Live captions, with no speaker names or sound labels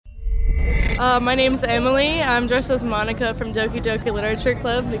My name's Emily. I'm dressed as Monica from Doki Doki Literature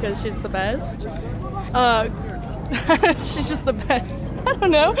Club because she's the best. She's just the best. I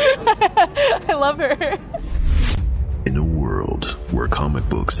don't know. I love her. In a world where comic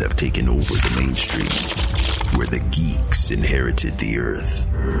books have taken over the mainstream, where the geeks inherited the earth,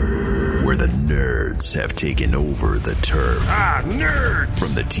 where the nerds have taken over the turf. Nerds!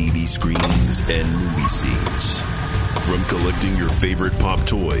 From the TV screens and movie scenes. From collecting your favorite pop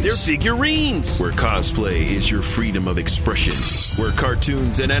toys. They're figurines! Where cosplay is your freedom of expression. Where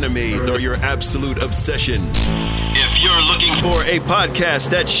cartoons and anime are your absolute obsession. If you're looking for a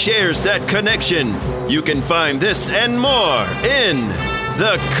podcast that shares that connection, you can find this and more in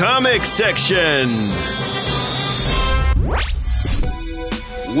the Comic Section.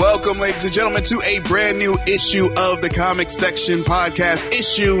 Welcome, ladies and gentlemen, to a brand new issue of the Comic Section podcast,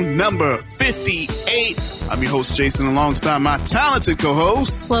 issue number 58. I'm your host, Jason, alongside my talented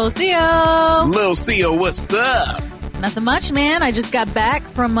co-host, Lil Xio. Lil Xio, what's up? Nothing much, man. I just got back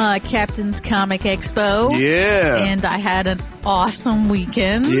from Captain's Comic Expo. Yeah. And I had an awesome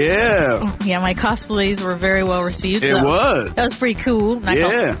weekend. Yeah. Yeah, my cosplays were very well received. It was. That was pretty cool. Not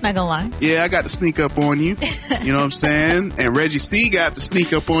gonna lie. Yeah, I got to sneak up on you. You know what I'm saying? And Reggie C got to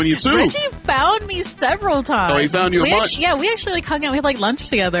sneak up on you, too. Reggie found me several times. Oh, he found you a bunch? Yeah, we actually hung out. We had lunch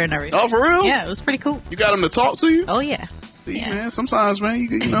together and everything. Oh, for real? Yeah, it was pretty cool. You got him to talk to you? Oh, yeah. See, yeah. Man, sometimes, man,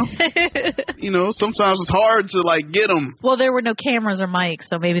 you know, sometimes it's hard to like get them. Well, there were no cameras or mics,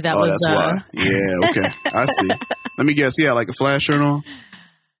 so maybe that was. That's why. Yeah, okay, I see. Let me guess. He had like a Flash shirt on.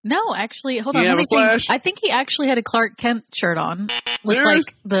 No, actually, hold on. He have a Flash? I think he actually had a Clark Kent shirt on with Serious?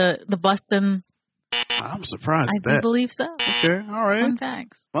 like the bustin'. I'm surprised. I at that. do believe so. Okay, all right. Fun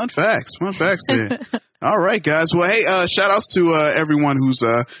facts. Fun facts there. All right, guys. Well, hey, shout outs to everyone who's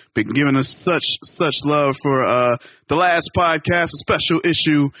been giving us such love for the last podcast, a special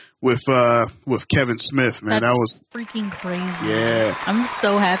issue with Kevin Smith, man. That's that was freaking crazy. Yeah. I'm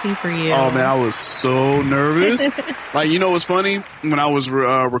so happy for you. Oh, man, I was so nervous. Like, you know what's funny? When I was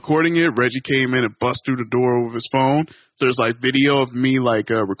recording it, Reggie came in and bust through the door with his phone. So there's like video of me like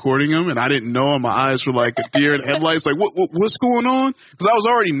recording him, and I didn't know, and my eyes were like a deer in headlights. Like, what's going on? Because I was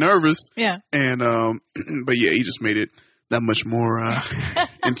already nervous. Yeah. And but yeah, he just made it that much more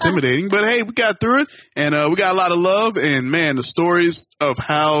intimidating. But hey, we got through it, and we got a lot of love. And man, the stories of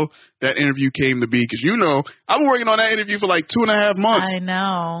how that interview came to be, because you know, I've been working on that interview for like 2.5 months. I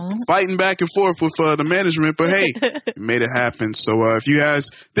know. Fighting back and forth with the management, but hey, we made it happen. So if you guys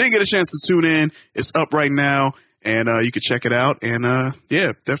didn't get a chance to tune in, it's up right now. And you can check it out. And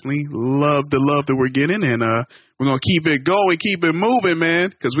yeah, definitely love the love that we're getting. And we're gonna keep it going, keep it moving, man,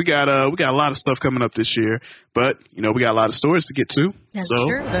 because we got a lot of stuff coming up this year. But you know, we got a lot of stories to get to. That's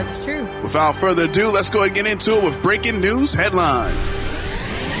true. That's true. Without further ado, let's go ahead and get into it with breaking news headlines.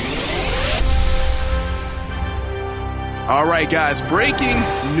 All right, guys, breaking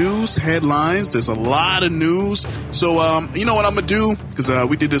news headlines. There's a lot of news. So, you know what I'm going to do? Because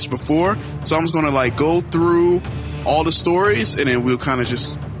we did this before. So I'm just going to like go through all the stories, and then we'll kind of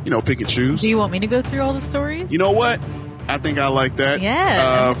just, you know, pick and choose. Do you want me to go through all the stories? You know what? I think I like that.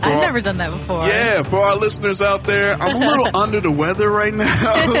 Yeah. I've never done that before. Yeah, for our listeners out there, I'm a little under the weather right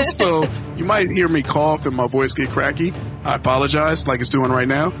now. So you might hear me cough and my voice get cracky. I apologize, like it's doing right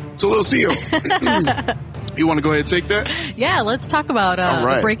now. So, Lil Xio. You want to go ahead and take that? Yeah, let's talk about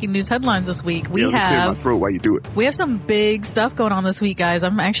right. breaking news headlines this week. Let me clear my throat while you do it. We have some big stuff going on this week, guys.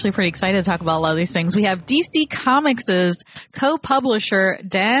 I'm actually pretty excited to talk about a lot of these things. We have DC Comics' co-publisher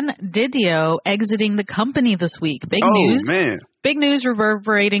Dan Didio exiting the company this week. Big news. Oh, man. Big news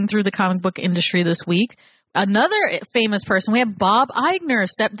reverberating through the comic book industry this week. Another famous person, we have Bob Iger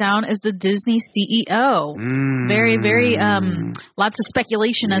step down as the Disney CEO. Very, very, lots of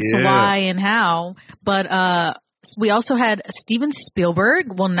speculation as to why and how. But we also had Steven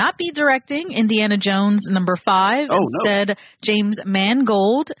Spielberg will not be directing Indiana Jones number 5. Instead, James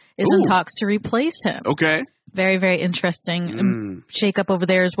Mangold is in talks to replace him. Okay. Very, very interesting shake up over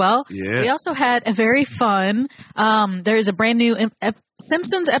there as well. Yeah. We also had a very fun, there is a brand new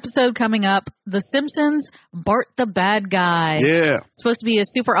Simpsons episode coming up. The Simpsons, Bart the Bad Guy. Yeah. It's supposed to be a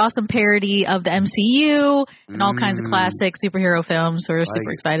super awesome parody of the MCU and all kinds of classic superhero films. So we're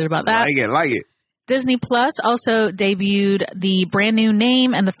super excited about that. Like it. Disney Plus also debuted the brand new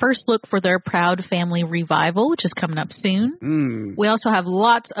name and the first look for their Proud Family revival, which is coming up soon. We also have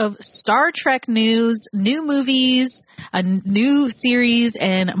lots of Star Trek news, new movies, a new series,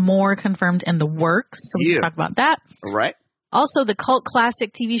 and more confirmed in the works. So we can talk about that. All right. Also, the cult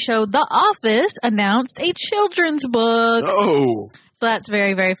classic TV show The Office announced a children's book. Oh. So that's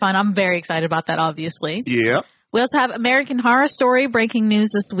very, very fun. I'm very excited about that, obviously. Yeah. We also have American Horror Story breaking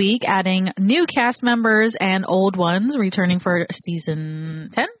news this week, adding new cast members and old ones returning for season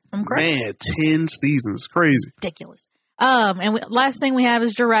 10. I'm correct. Man, 10 seasons. Crazy. Ridiculous. Last thing we have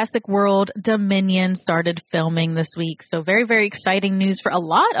is Jurassic World Dominion started filming this week. So very, very exciting news for a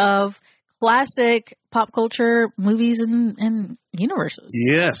lot of classic pop culture movies and universes.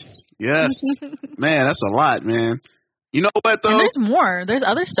 Yes. Man, that's a lot, man. You know what, though? And there's more. There's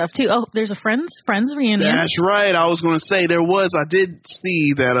other stuff, too. Oh, there's a Friends reunion. That's right. I was going to say I did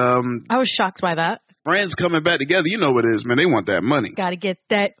see that. I was shocked by that. Friends coming back together. You know what it is, man. They want that money. Got to get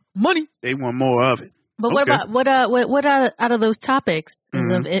that money. They want more of it. But what about, what out of those topics is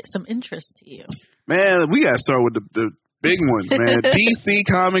of some interest to you? Man, we got to start with the big ones, man. DC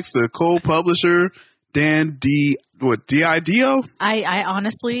Comics, the co-publisher, Didio? I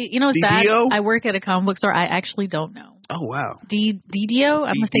honestly, it's sad. I work at a comic book store. I actually don't know. Oh, wow. Didio?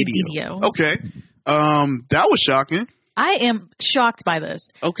 I'm going to say Didio. Okay. That was shocking. I am shocked by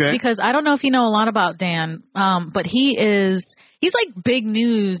this. Okay. Because I don't know if you know a lot about Dan, but he's like big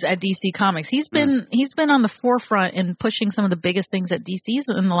news at DC Comics. He's been on the forefront in pushing some of the biggest things at DC's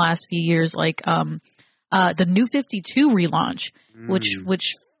in the last few years, like the New 52 relaunch,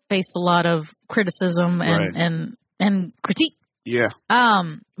 which faced a lot of criticism and critique. Yeah.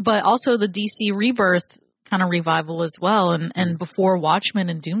 But also the DC Rebirth kind of revival as well, and before Watchmen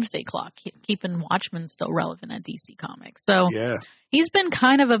and Doomsday Clock, keeping Watchmen still relevant at DC Comics. So he's been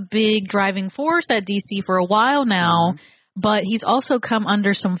kind of a big driving force at DC for a while now, but he's also come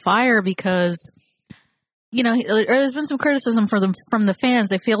under some fire because, there's been some criticism from the fans.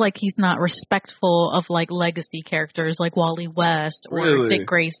 They feel like he's not respectful of like legacy characters like Wally West or Dick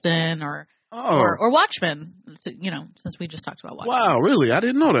Grayson or Watchmen, since we just talked about Watchmen. Wow, really? I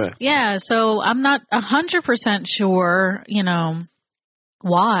didn't know that. Yeah, so I'm not 100% sure,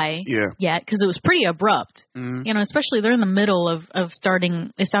 why yet, because it was pretty abrupt. Especially they're in the middle of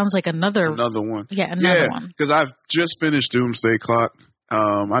starting, it sounds like another one. Yeah, another one. Because I've just finished Doomsday Clock.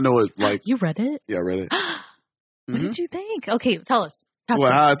 I know it like... You read it? Yeah, I read it. What did you think? Okay, tell us. How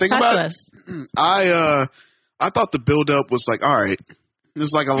I think about it? I thought the build-up was like, all right,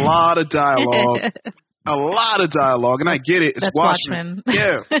 there's like a lot of dialogue. And I get it. It's Watchmen.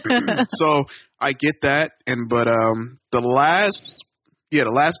 Yeah. So I get that. But the last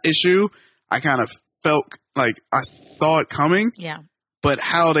issue, I kind of felt like I saw it coming. Yeah. But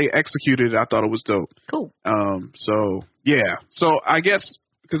how they executed it, I thought it was dope. Cool. So yeah. So I guess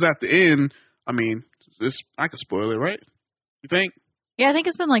because at the end, I mean, I could spoil it, right? You think? Yeah, I think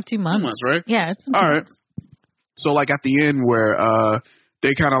it's been like 2 months. 2 months, right? Yeah, it's been 2 months. So like at the end where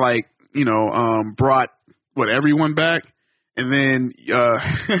they kind of like, brought everyone back, and then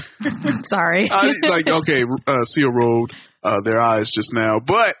sorry. Seal rolled their eyes just now.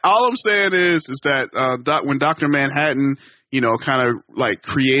 But all I'm saying is that when Dr. Manhattan, kind of like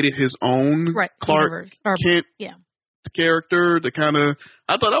created his own Clark Kent character, I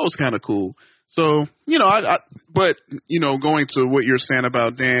thought that was kind of cool. So, but going to what you're saying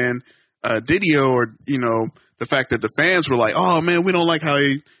about Dan Didio, or, the fact that the fans were like, oh man, we don't like how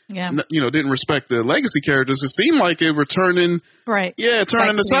he, didn't respect the legacy characters. It seemed like it were turning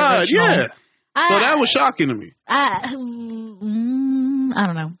the side. Yeah. So that was shocking to me. I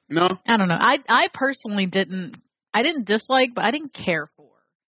don't know. No? I don't know. I personally didn't dislike, but I didn't care for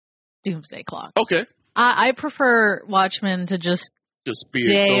Doomsday Clock. Okay. I prefer Watchmen to just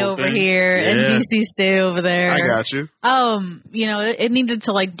stay over thing. here and DC stay over there. I got you. It needed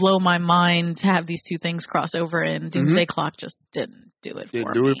to like blow my mind to have these two things cross over, and Doomsday Clock just didn't do it for me.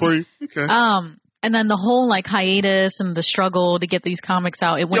 Didn't do it for you? Okay. And then the whole like hiatus and the struggle to get these comics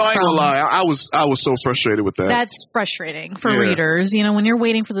out. It went. I ain't gonna lie. I was so frustrated with that. That's frustrating for readers. When you're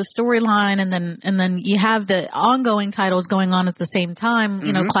waiting for the storyline, and then you have the ongoing titles going on at the same time.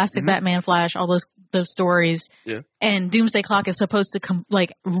 Classic Batman, Flash, all those stories. Yeah. And Doomsday Clock is supposed to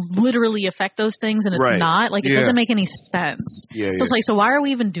literally affect those things, and it's not. Like it doesn't make any sense. Yeah. So it's like, so why are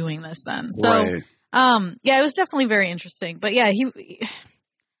we even doing this then? So it was definitely very interesting. But yeah,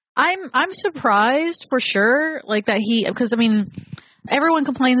 I'm surprised for sure, like that because I mean, everyone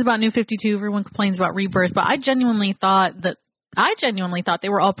complains about New 52, everyone complains about Rebirth, but I genuinely thought they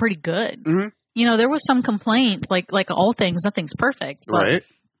were all pretty good. There was some complaints, like all things, nothing's perfect, but,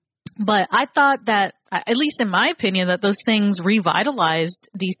 but I thought that, at least in my opinion, that those things revitalized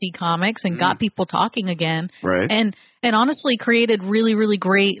DC Comics and got people talking again, and honestly created really, really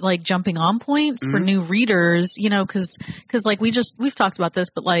great like jumping on points for new readers, because like we've talked about this,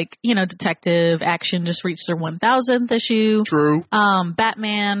 but like, Detective Action just reached their 1000th issue. True.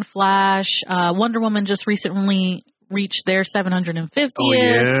 Batman, Flash, Wonder Woman just recently reached their 750th. Oh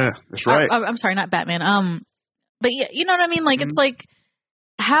yeah, that's right. I'm sorry, not Batman. but yeah, you know what I mean? Like, it's like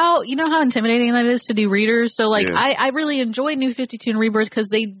how intimidating that is to do readers. So like, I really enjoyed New 52 and Rebirth because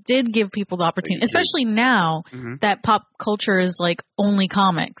they did give people the opportunity, especially now that pop culture is like only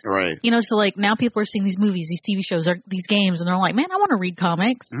comics. Right. You know, so like now people are seeing these movies, these TV shows, these games, and they're like, man, I want to read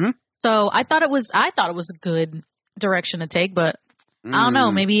comics. So I thought it was a good direction to take, but I don't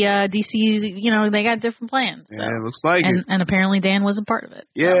know. Maybe DC, you know, they got different plans. So. Yeah, it looks like it. And apparently Dan wasn't part of it.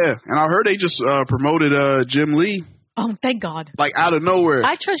 Yeah, and I heard they just promoted Jim Lee. Oh, thank God. Like out of nowhere.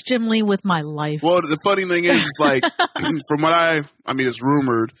 I trust Jim Lee with my life. Well, the funny thing is like, from what I mean, it's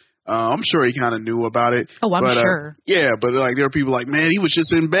rumored. I'm sure he kind of knew about it. Oh, I'm sure. Yeah, but like there are people like, man, he was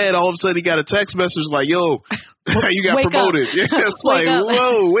just in bed. All of a sudden he got a text message like, yo, you got promoted. Yeah, it's like,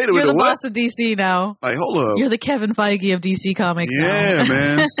 whoa, wait a minute. You're the boss of DC now. Like, hold up. You're the Kevin Feige of DC Comics now. Yeah,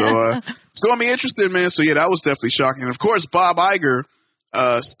 man. So it's going to be interesting, man. So yeah, that was definitely shocking. And of course, Bob Iger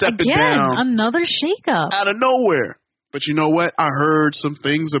stepping down. Another shakeup. Out of nowhere. But you know what? I heard some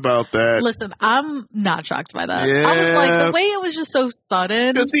things about that. Listen, I'm not shocked by that. Yeah. I was like, the way it was just so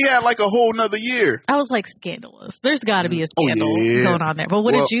sudden. Because he had like a whole nother year. I was like, scandalous. There's got to be a scandal going on there. But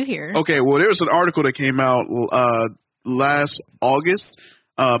what did you hear? Okay, well, there was an article that came out last August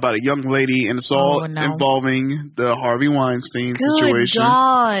about a young lady, and it's all involving the Harvey Weinstein situation.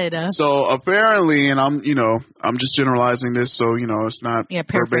 God. So apparently, and I'm just generalizing this, so it's not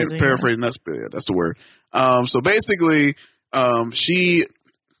paraphrasing. That's the word. So basically, she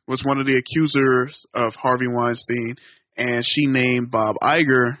was one of the accusers of Harvey Weinstein, and she named Bob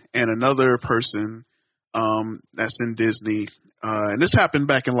Iger and another person that's in Disney. And this happened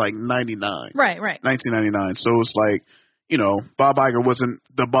back in like 99. Right. 1999. So it's like, Bob Iger wasn't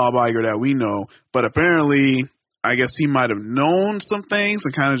the Bob Iger that we know, but apparently, I guess he might have known some things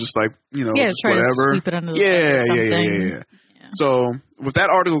and kind of just like, just try whatever. To sweep it under the Yeah. So with that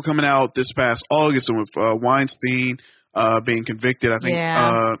article coming out this past August, and with Weinstein being convicted, I think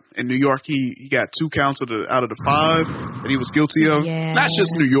in New York he got 2 counts out of the 5 that he was guilty of. Yeah. That's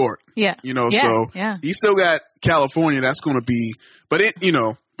just New York. Yeah. So he still got California. That's going to be, but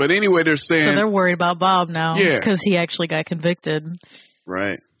anyway, they're saying. So they're worried about Bob now. Yeah. Because he actually got convicted.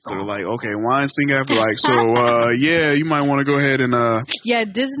 Right. So they're like, okay, Weinstein got you might want to go ahead and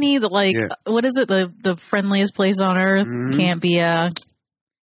Disney, what is it? The friendliest place on earth can't be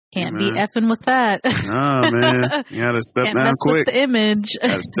effing with that. Nah, man, you gotta step can't down mess quick. With the image.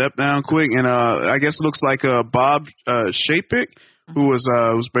 Gotta step down quick, and I guess it looks like Bob Chapek, who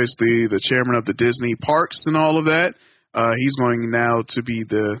was basically the chairman of the Disney parks and all of that. He's going now to be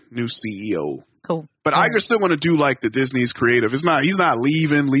the new CEO. Cool. But Iger's still going to do like the Disney's creative. He's not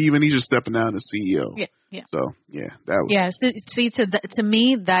leaving. He's just stepping down as CEO. Yeah. So that was. Yeah. See, to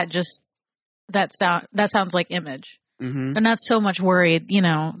me, that sounds like image. Mm-hmm. They're not so much worried,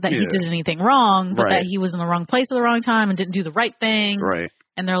 that he did anything wrong, but that he was in the wrong place at the wrong time and didn't do the right thing. Right.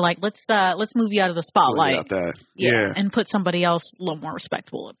 And they're like, let's move you out of the spotlight. About that. Yeah. And put somebody else a little more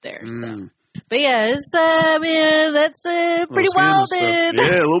respectable up there. So. But yeah, it's that's pretty wild. Yeah, a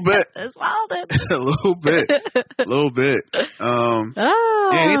little bit. It's wild. a little bit.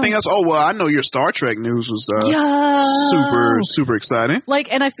 Anything else? Oh well, I know your Star Trek news was super exciting.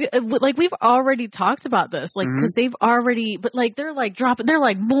 Like, and I feel like we've already talked about this, like because they've already, but like they're like dropping, they're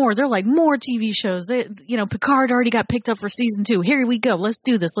like more TV shows. They, Picard already got picked up for season 2. Here we go. Let's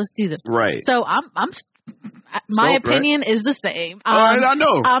do this. Right. So I'm my opinion is the same. All right, I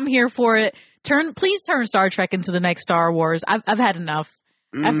know. I'm here for it. Please turn Star Trek into the next Star Wars. I've had enough.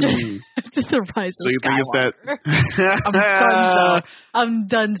 After the Rise of Skywalker. So you think it's that? I'm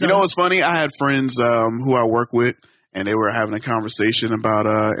done. You know what's funny? I had friends who I work with, and they were having a conversation about,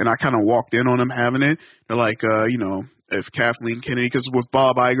 and I kind of walked in on them having it. They're like, if Kathleen Kennedy, because with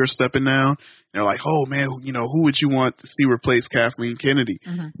Bob Iger stepping down, they're like, oh man, who would you want to see replace Kathleen Kennedy?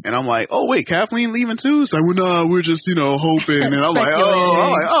 Mm-hmm. And I'm like, oh wait, Kathleen leaving too? It's like, well, no, we're just, hoping. And I'm like,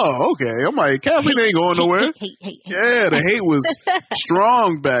 okay. I'm like, Kathleen ain't going nowhere. Hate. Yeah, the hate was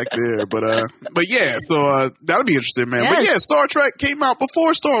strong back there. But yeah, so that'll be interesting, man. Yes. But yeah, Star Trek came out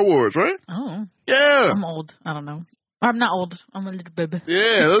before Star Wars, right? Oh. Yeah. I'm old. I don't know. I'm not old. I'm a little baby.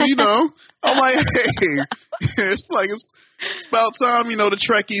 Yeah, I'm like, hey, it's about time, the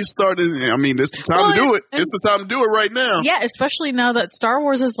Trekkies started. I mean, it's the time to do it. It's the time to do it right now. Yeah, especially now that Star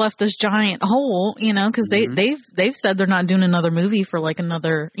Wars has left this giant hole, because they've said they're not doing another movie for like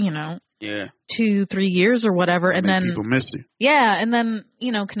another, 2-3 years or whatever. And then people miss you. Yeah, and then,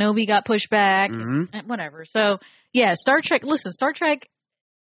 Kenobi got pushed back and whatever. So, yeah, Star Trek,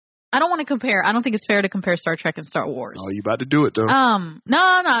 I don't want to compare. I don't think it's fair to compare Star Trek and Star Wars. Oh, you about to do it though? No,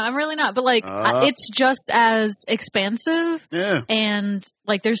 I'm really not. But like, it's just as expansive. Yeah. And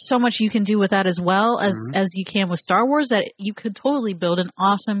like, there's so much you can do with that as well as you can with Star Wars that you could totally build an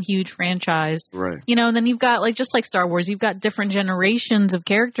awesome, huge franchise. Right. You know, and then you've got like, just like Star Wars, you've got different generations of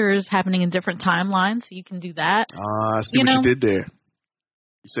characters happening in different timelines. So you can do that. I see what you did there.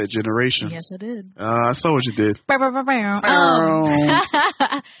 You said generations. Yes, I did. I saw what you did. But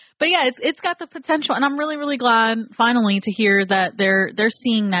yeah, it's got the potential, and I'm really, really glad finally to hear that they're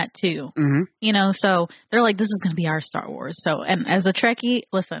seeing that too. Mm-hmm. You know, so they're like, this is going to be our Star Wars. So, and as a Trekkie,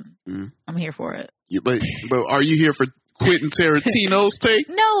 listen, I'm here for it. Yeah, but are you here for Quentin Tarantino's take?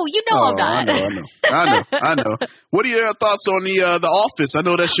 No, you know I'm not. I know. What are your thoughts on the Office? I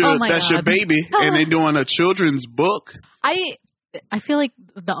know that's your baby, and they're doing a children's book. I feel like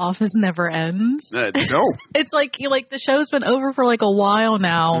The Office never ends. No. It's like the show's been over for like a while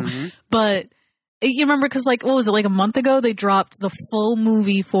now, but you remember because like what was it, like a month ago they dropped the full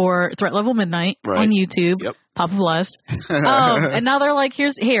movie for Threat Level Midnight on YouTube. Yep. Papa bless. And now they're like,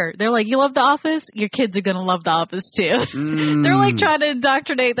 they're like, you love The Office? Your kids are gonna love The Office too. They're like trying to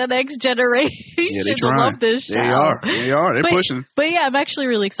indoctrinate the next generation to love this show. They are. They're pushing. But yeah, I'm actually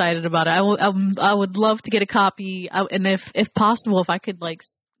really excited about it. I would love to get a copy, and if possible, if I could like,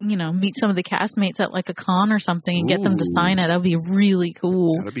 you know, meet some of the castmates at like a con or something and get them to sign it. That'd be really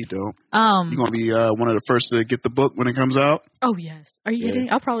cool. That'd be dope. You're gonna be one of the first to get the book when it comes out. Oh yes. Are you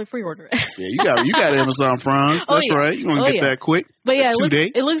kidding? I'll probably pre-order it. Yeah, you got Amazon Prime. That's right. You're gonna get that quick. But yeah,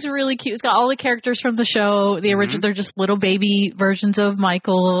 it looks really cute. It's got all the characters from the show. The original, they're just little baby versions of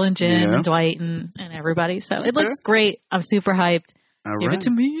Michael and Jim and Dwight and everybody. So it looks great. I'm super hyped. All Give it to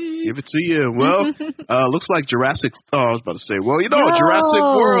me. Give it to you. Well, looks like Jurassic. Oh, I was about to say. Well, Jurassic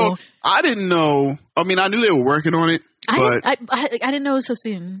World. I didn't know. I mean, I knew they were working on it, but I didn't know it was so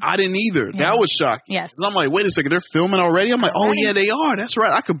soon. I didn't either. Yeah. That was shocking. Yes. I'm like, wait a second, they're filming already. I'm like, oh yeah, they are. That's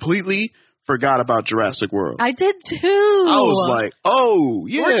right. I completely forgot about Jurassic World. I did too. I was like, oh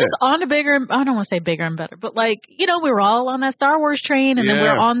yeah. We're just on a bigger. I don't want to say bigger and better, but like, you know, we were all on that Star Wars train, and then we're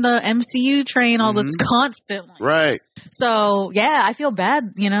on the MCU train all that's constantly. Right. So yeah, I feel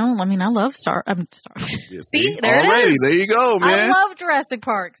bad. You know, I mean, I love Star. Yeah, see, there it is. There you go, man. I love Jurassic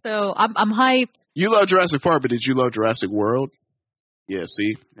Park, so I'm hyped. You love Jurassic Park, but did you love Jurassic World? Yeah.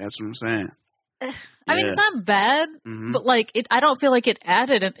 See, that's what I'm saying. I mean, it's not bad, but like I don't feel like it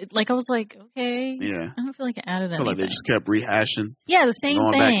added it. Like I was like, okay, yeah, I don't feel like it added anything. I feel like they just kept rehashing. Yeah, the same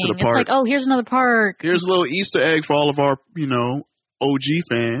going thing. Back to the park. It's like, oh, here's another park. Here's a little Easter egg for all of our, OG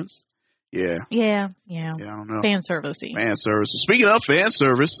fans. Yeah. Yeah. I don't know. Fan servicey. Fan service. Speaking of fan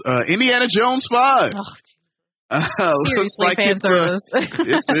service, Indiana Jones 5. Looks like fan service.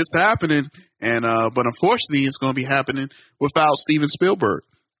 it's happening, and but unfortunately, it's going to be happening without Steven Spielberg.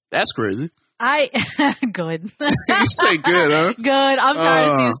 That's crazy. Good. You say good, huh? Good. I'm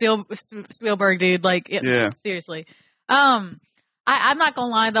tired of seeing Spielberg, dude. Like, seriously. I'm not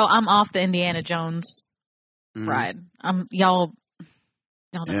gonna lie though. I'm off the Indiana Jones ride. Y'all.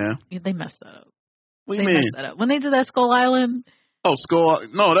 They messed that up. What do you mean? Messed that up when they did that Skull Island. Oh,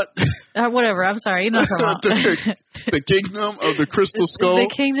 no, that whatever. I'm sorry. You know what I'm talking about. The Kingdom of the Crystal Skull. The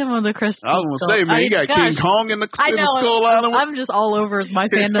Kingdom of the Crystal Skull. I was gonna say, man, you got King Kong in the Skull Island. I'm just all over my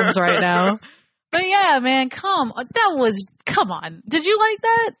fandoms right now. But yeah, man, come on. Did you like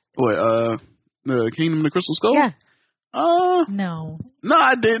that? What? The Kingdom of the Crystal Skull? Yeah. No,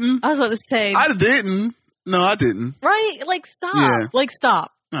 I didn't. I was about to say. I didn't. No, I didn't. Right? Like, stop. Yeah. Like,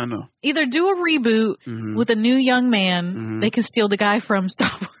 stop. I know. Either do a reboot with a new young man. They can steal the guy from Star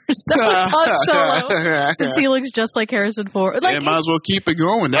Wars that was Han Solo, since he looks just like Harrison Ford. Like, might as well keep it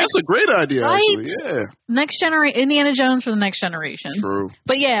going. That's a great idea, right? actually. Yeah. Next generation, Indiana Jones for the next generation. True.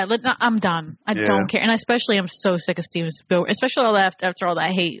 But yeah, I'm done. I don't care, and especially I'm so sick of Steven Spielberg, especially all that after all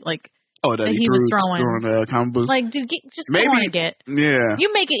that hate. Like. Oh, that he was throwing comic books. Like, dude, come on, Yeah.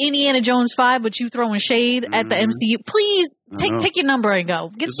 You make it Indiana Jones 5, but you throwing shade at the MCU. Please take your number and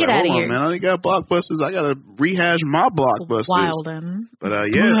go. Get out of here. Man, I only got blockbusters. I gotta rehash my blockbusters. Wildin'. But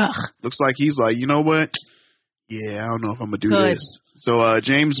looks like he's like, you know what? Yeah, I don't know if I'm gonna do this. So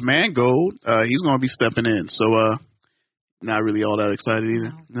James Mangold, he's gonna be stepping in. So not really all that excited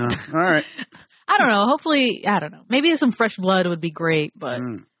either. No. All right. I don't know. Hopefully, I don't know. Maybe some fresh blood would be great, but.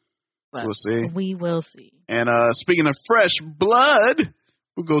 But we'll see. We will see. And speaking of fresh blood,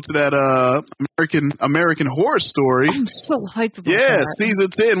 we'll go to that American Horror Story. I'm so hyped about that. Yeah, season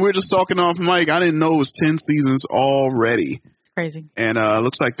 10. We were just talking off mic. I didn't know it was 10 seasons already. It's crazy. And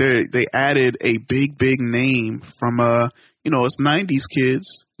looks like they added a big name from it's 90s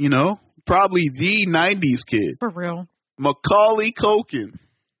kids. Probably the 90s kid. For real. Macaulay Culkin.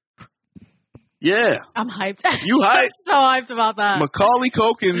 Yeah. I'm hyped. You hyped? So hyped about that. Macaulay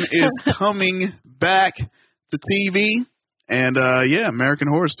Culkin is coming back to TV. And, American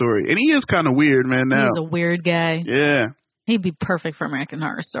Horror Story. And he is kind of weird, man, now. He's a weird guy. Yeah. He'd be perfect for American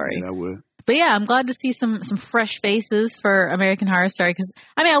Horror Story. Yeah, I would. But yeah, I'm glad to see some fresh faces for American Horror Story because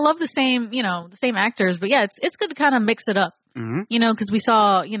I mean I love the same actors, but yeah, it's good to kind of mix it up, because we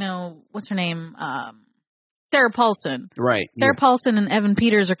saw what's her name, Sarah Paulson, right? Sarah Paulson and Evan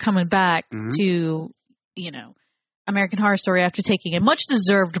Peters are coming back to American Horror Story after taking a much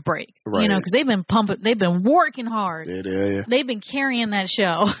deserved break, right? Because they've been working hard. Yeah. They've been carrying that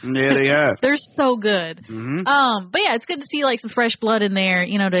show. Yeah, they have. They're so good. But yeah, it's good to see like some fresh blood in there,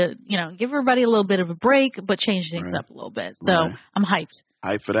 to give everybody a little bit of a break, but change things up a little bit. So I'm hyped.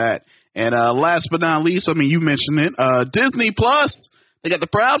 Hyped for that. And last but not least, I mean, you mentioned it, Disney Plus. They got the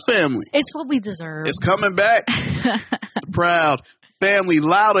Proud Family. It's what we deserve. It's coming back. The Proud Family,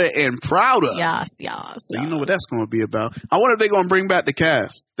 louder and prouder. Yes. So you know what that's going to be about. I wonder if they're going to bring back the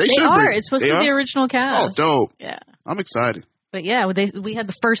cast. They should. It's supposed to be the original cast. Oh, dope. Yeah. I'm excited. But yeah, we had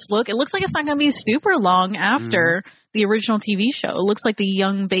the first look. It looks like it's not going to be super long after the original TV show. It looks like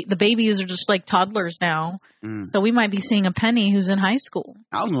the babies are just like toddlers now. So we might be seeing a Penny who's in high school.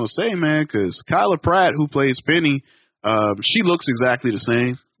 I was going to say, man, because Kyla Pratt, who plays Penny, she looks exactly the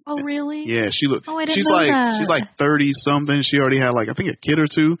same. Oh, really? Yeah, she looks. Oh, I didn't know that. She's like 30 something. She already had I think a kid or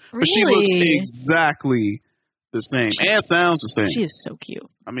two, but she looks exactly the same and sounds the same. She is so cute.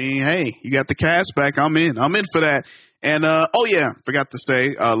 I mean, hey, you got the cast back. I'm in for that. And forgot to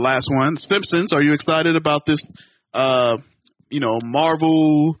say, last one, Simpsons. Are you excited about this? Marvel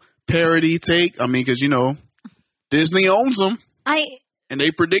parody take. I mean, because Disney owns them, and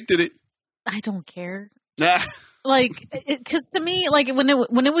they predicted it. I don't care. Nah. Because to me,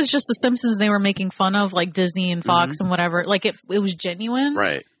 when it was just the Simpsons, they were making fun of like Disney and Fox and whatever. Like it was genuine,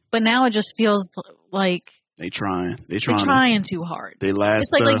 right? But now it just feels like they're trying too hard. They last.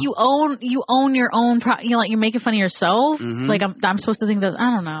 It's like you own your own. You're making fun of yourself. Like I'm supposed to think that.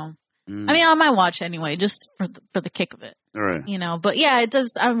 I don't know. I mean, I might watch anyway, just for the kick of it. All right. But yeah, it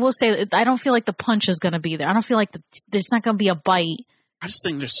does. I will say, I don't feel like the punch is going to be there. I don't feel like there's not going to be a bite. I just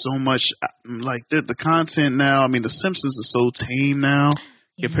think there's so much the content now. I mean, The Simpsons is so tame now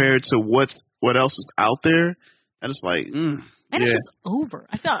compared to what else is out there. And it's like, and it's just over.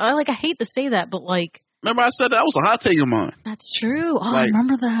 I hate to say that, but remember I said that was a hot take of mine. That's true. Oh, I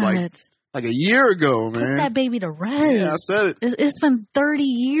remember that. Like a year ago, man. Put that baby to rest. Yeah, I said it. It's been 30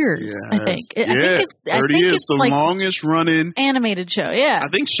 years, I think. I think it's 30 years. It's the longest running animated show. Yeah. I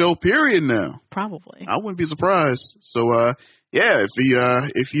think show period now. Probably. I wouldn't be surprised. So,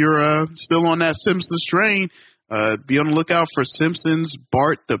 if you're still on that Simpsons train, be on the lookout for Simpsons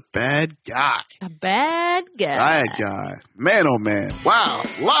Bart the Bad Guy. The Bad Guy. Bad Guy. Man, oh man. Wow.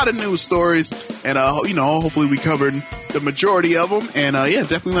 A lot of news stories. And, hopefully we covered the majority of them. And,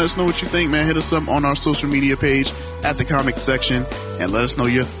 definitely let us know what you think, man. Hit us up on our social media page at the Comic Section and let us know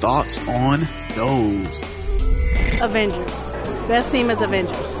your thoughts on those. Avengers. Best team is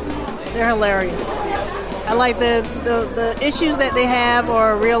Avengers. They're hilarious. I like the issues that they have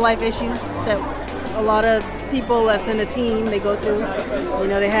are real life issues that a lot of people that's in the team, they go through.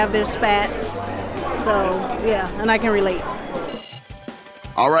 They have their spats. So, yeah, and I can relate.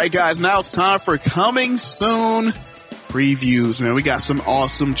 All right, guys, now it's time for Coming Soon previews, man. We got some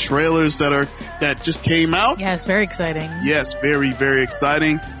awesome trailers that just came out. Yes, very exciting. Yes, very, very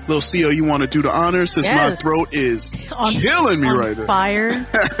exciting. Little Xio, you want to do the honors since my throat is killing me right now. Fire.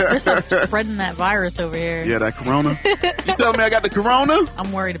 We're spreading that virus over here. Yeah, that corona. You tell me I got the corona?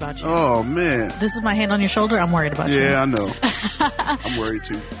 I'm worried about you. Oh, man. This is my hand on your shoulder. I'm worried about you. Yeah, I know. I'm worried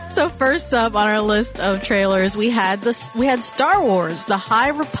too. So first up on our list of trailers, we had Star Wars: The High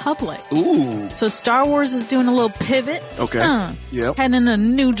Republic. Ooh. So Star Wars is doing a little pivot. Okay. Yep. Heading in a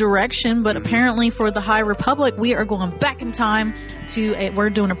new direction, but apparently for The High Republic, we are going back in time we're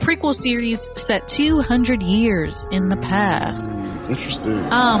doing a prequel series set 200 years in the past. Interesting.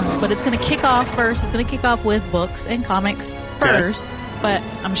 But it's going to kick off first. It's going to kick off with books and comics first. Okay. But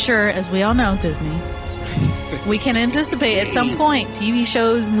I'm sure, as we all know, Disney, we can anticipate at some point TV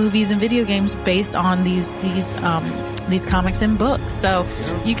shows, movies, and video games based on these comics and books. So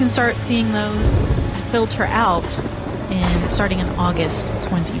you can start seeing those filter out starting in August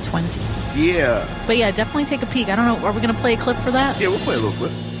 2020. Yeah. But yeah, definitely take a peek. I don't know. Are we going to play a clip for that? Yeah, we'll play a little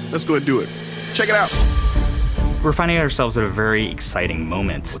clip. Let's go ahead and do it. Check it out. We're finding ourselves at a very exciting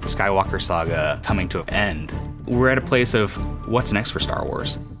moment with the Skywalker saga coming to an end. We're at a place of what's next for Star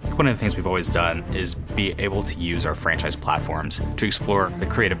Wars. One of the things we've always done is be able to use our franchise platforms to explore the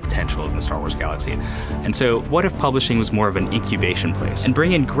creative potential of the Star Wars galaxy. And so what if publishing was more of an incubation place and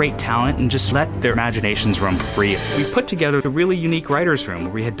bring in great talent and just let their imaginations run free? We put together a really unique writer's room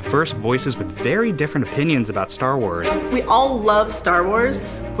where we had diverse voices with very different opinions about Star Wars. We all love Star Wars,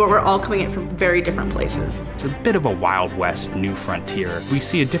 but we're all coming in from very different places. It's a bit of a Wild West new frontier. We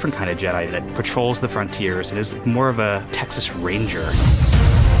see a different kind of Jedi that patrols the frontiers and is more of a Texas Ranger.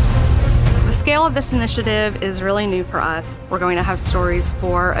 The scale of this initiative is really new for us. We're going to have stories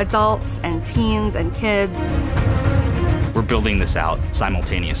for adults and teens and kids. We're building this out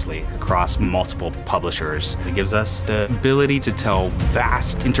simultaneously across multiple publishers. It gives us the ability to tell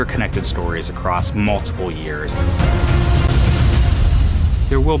vast interconnected stories across multiple years.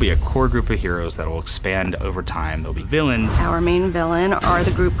 There will be a core group of heroes that will expand over time. There'll be villains. Our main villain are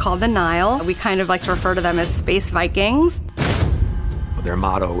the group called the Nile. We kind of like to refer to them as Space Vikings. Their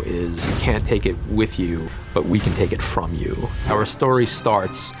motto is, you can't take it with you, but we can take it from you. Our story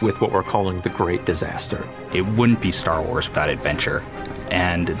starts with what we're calling the Great Disaster. It wouldn't be Star Wars without adventure.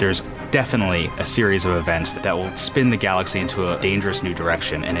 And there's definitely a series of events that will spin the galaxy into a dangerous new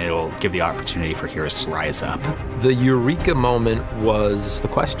direction, and it'll give the opportunity for heroes to rise up. The eureka moment was the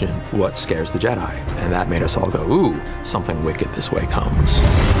question, what scares the Jedi? And that made us all go, ooh, something wicked this way comes.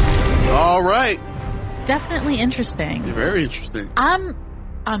 All right. Definitely interesting. Very interesting. I'm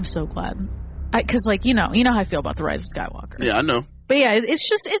so glad. Because, like, you know how I feel about The Rise of Skywalker. Yeah, I know. But yeah, it's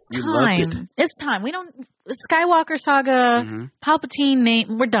time. It's time. We don't... Skywalker saga, Palpatine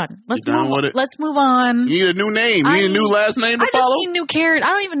name, we're done. Let's move on. You need a new name. You need a new last name to follow? I just need new characters.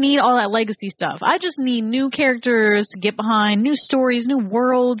 I don't even need all that legacy stuff. I just need new characters to get behind, new stories, new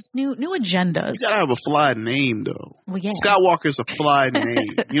worlds, new agendas. You gotta have a fly name, though. Well, yeah. Skywalker's a fly name.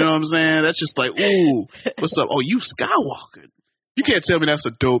 You know what I'm saying? That's just like, ooh, what's up? Oh, you Skywalker. You can't tell me that's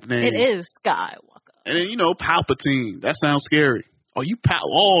a dope name. It is Skywalker. And then, Palpatine. That sounds scary. Oh, you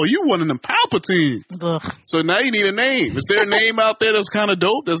one of them Palpatines. Ugh. So now you need a name. Is there a name out there that's kind of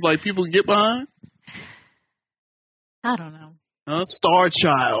dope that's like people can get behind? I don't know. Star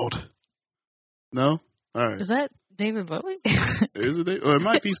Child. No? All right. Is that David Bowie? Is it David? It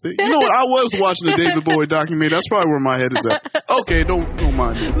might be Steve. You know what? I was watching the David Bowie documentary. That's probably where my head is at. Okay, don't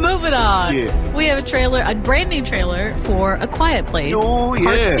mind me. Moving on. Yeah. We have a brand new trailer for A Quiet Place. Oh,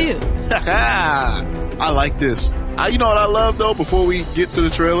 yeah. Part 2. I like this. You know what I love, though, before we get to the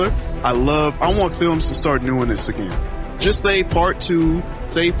trailer? I want films to start doing this again. Just say part 2,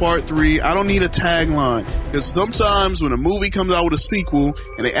 say part 3. I don't need a tagline. Because sometimes when a movie comes out with a sequel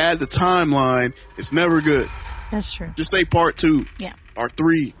and they add the timeline, it's never good. That's true. Just say part 2. Yeah. Or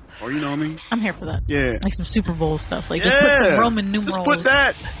 3. Or, you know what I mean? I'm here for that. Yeah. Like some Super Bowl stuff. Like, just put some Roman numerals. Just put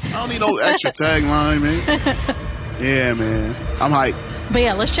that. I don't need no extra tagline, man. Yeah, man. I'm hyped. But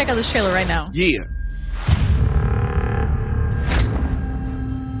yeah, let's check out this trailer right now. Yeah.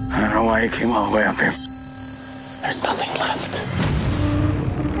 I don't know why you came all the way up here. There's nothing left.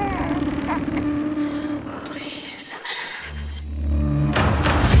 Please.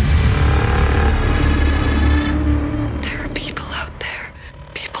 There are people out there.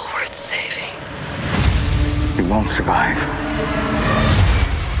 People worth saving. You won't survive.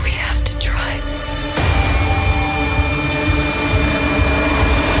 We have to try.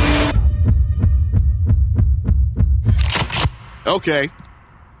 Okay.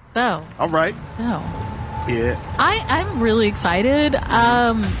 So. All right. So. Yeah. I'm really excited.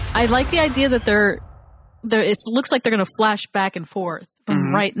 I like the idea that it looks like they're going to flash back and forth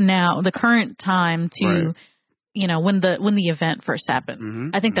from right now, the current time to, when the event first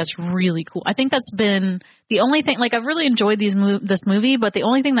happened. I think that's really cool. I think that's been the only thing, like, I've really enjoyed this movie, but the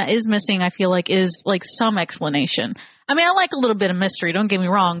only thing that is missing, I feel like, is like some explanation. I mean, I like a little bit of mystery, don't get me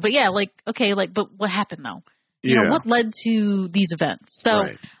wrong, but yeah, like, okay, like, but what happened though? You know, what led to these events? So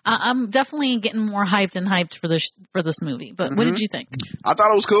I'm definitely getting more hyped for this movie. But what did you think? I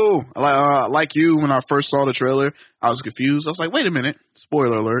thought it was cool. Like you, when I first saw the trailer, I was confused. I was like, wait a minute.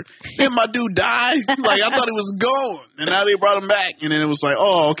 Spoiler alert. Didn't my dude die? Like, I thought he was gone. And now they brought him back. And then it was like,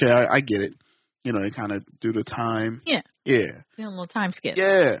 oh, okay, I get it. You know, they kind of do the time. Yeah. Yeah. Doing a little time skip.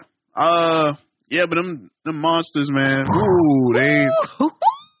 Yeah. Yeah, but them monsters, man. Ooh,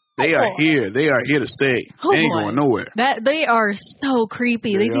 They are here. They are here to stay. They ain't going nowhere. They are so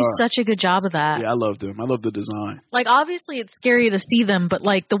creepy. They do such a good job of that. Yeah, I love them. I love the design. Like, obviously, it's scary to see them, but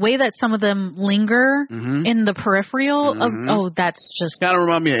like the way that some of them linger in the peripheral of that's just kind of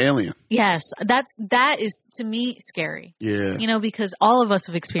remind me of Alien. Yes, that is to me scary. Yeah, you know, because all of us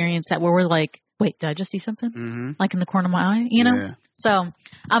have experienced that where we're like, wait, did I just see something? Like in the corner of my eye, you know? Yeah. So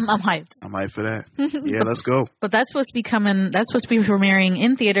I'm hyped. I'm hyped for that. Yeah, let's go. But that's supposed to be premiering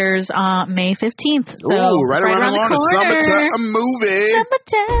in theaters May 15th. So ooh, right around the corner. Summertime movie.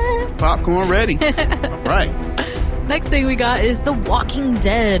 Summertime. Popcorn ready. All right. Next thing we got is The Walking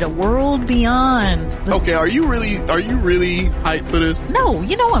Dead: World Beyond. Okay, are you really hyped for this? No,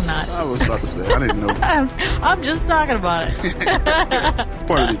 you know I'm not. I was about to say, I didn't know. I'm just talking about it. It's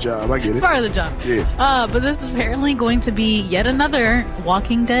part of the job. I get it. It's part of the job. Yeah. But this is apparently going to be yet another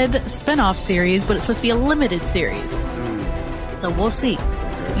Walking Dead spinoff series, but it's supposed to be a limited series. So we'll see.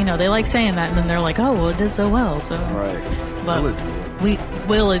 Okay. You know, they like saying that, and then they're like, "Oh, well, it did so well." So right. But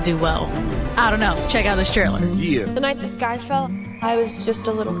will it do well? I don't know. Check out this trailer. Yeah. The night the sky fell, I was just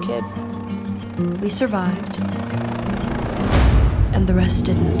a little kid. We survived. And the rest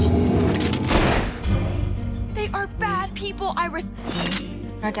didn't. They are bad people, Iris.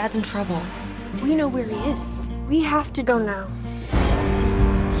 Our dad's in trouble. We know where he is. We have to go now.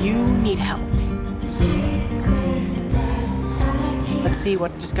 You need help. Let's see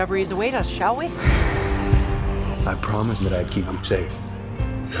what discoveries await us, shall we? I promised that I'd keep you safe.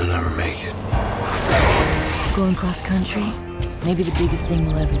 You'll never make it. Going cross country, maybe the biggest thing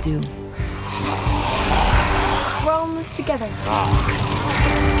we'll ever do. We're all in this together.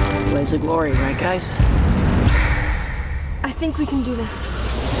 Ways of glory, right, guys? I think we can do this.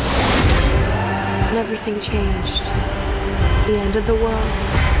 And everything changed. The end of the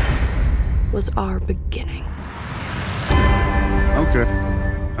world was our beginning. Okay.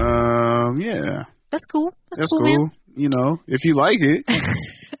 Yeah. That's cool. That's cool. Man. You know, if you like it.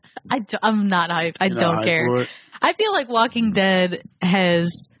 I'm not hyped. I don't care. I feel like Walking Dead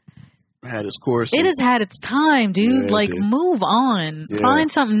has had its course. It has had its time, dude. Yeah, like, move on. Yeah.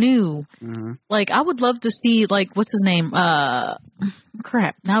 Find something new. Mm-hmm. Like, I would love to see, like, what's his name?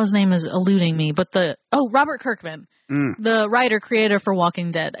 Crap. Now his name is eluding me. But Robert Kirkman. The writer creator for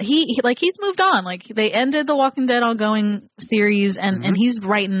Walking Dead. He's moved on. Like, they ended the Walking Dead ongoing series and he's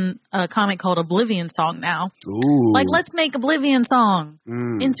writing a comic called Oblivion Song now. Ooh. Like, let's make Oblivion Song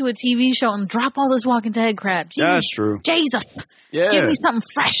into a TV show and drop all this Walking Dead crap. Jeez. That's true. Jesus. Yeah. Give me something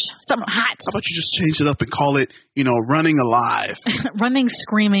fresh, something hot. How about you just change it up and call it, Running Alive? Running,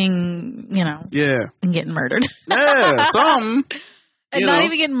 screaming, Yeah. And getting murdered. Yeah, something. And not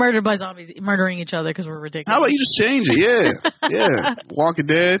even getting murdered by zombies, murdering each other because we're ridiculous. How about you just change it? Yeah. Yeah. Walking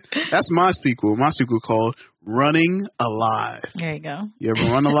Dead. That's my sequel. My sequel called Running Alive. There you go. You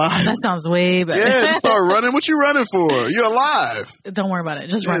ever run alive? That sounds way better. Yeah, just start running. What you running for? You're alive. Don't worry about it.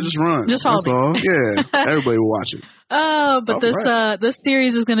 Just run. Just run. Just follow me. All. Yeah. Everybody will watch it. Oh, but this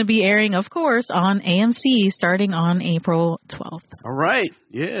series is going to be airing, of course, on AMC starting on April 12th. All right.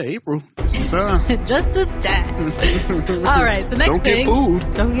 Yeah, April. Just in time. Just a tad. All right. So next thing.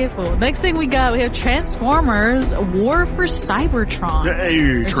 Don't get fooled. Next thing we have Transformers War for Cybertron.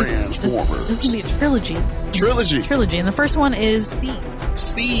 Hey, Transformers. This is going to be a trilogy. Trilogy. And the first one is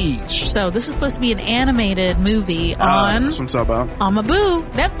Siege. So this is supposed to be an animated movie on... That's what I'm talking about. On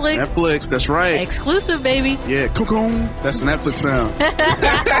Maboo. Netflix. That's right. Exclusive, baby. Yeah, cuckoo. That's the Netflix sound.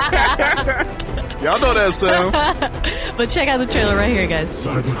 Y'all know that sound. But check out the trailer right here, guys.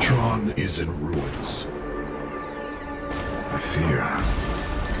 Cybertron is in ruins. I fear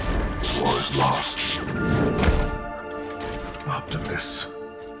war is lost. Optimus,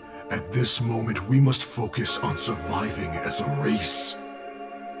 at this moment we must focus on surviving as a race,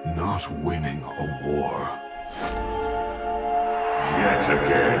 not winning a war. Yet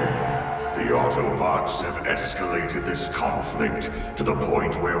again, the Autobots have escalated this conflict to the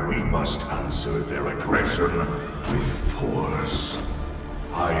point where we must answer their aggression with force.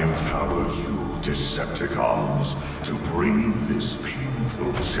 I empower you, Decepticons, to bring this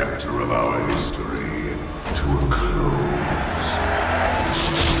painful chapter of our history to a close.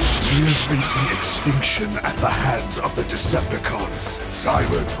 We are facing extinction at the hands of the Decepticons.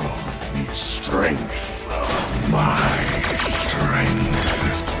 Cybertron needs strength. My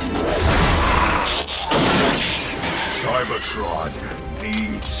strength. Cybertron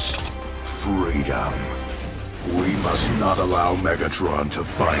needs freedom. We must not allow Megatron to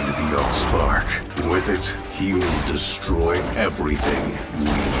find the Allspark. With it, he will destroy everything we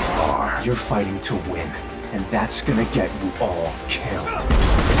are. You're fighting to win, and that's gonna get you all killed.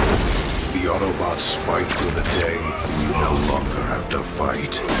 The Autobots fight for the day we no longer have to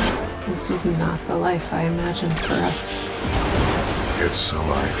fight. This was not the life I imagined for us. It's a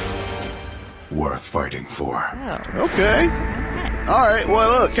life worth fighting for. Oh. Okay. All right.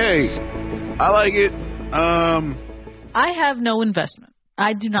 Well, look, hey, I like it. I have no investment.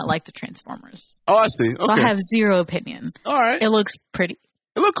 I do not like the Transformers. Oh, I see. Okay. So I have zero opinion. All right. It looks pretty.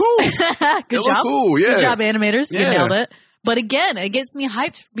 It look cool. Good job. Cool. Yeah. Good job, animators. You nailed it. But again, it gets me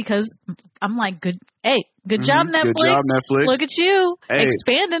hyped because I'm like, good job, Netflix. Good job, Netflix. Look at you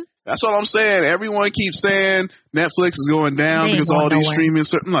expanding. That's what I'm saying. Everyone keeps saying Netflix is going down because all these streaming.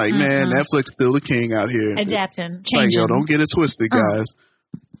 I'm like, man, Netflix still the king out here. Adapting, changing. Like, yo, don't get it twisted, guys.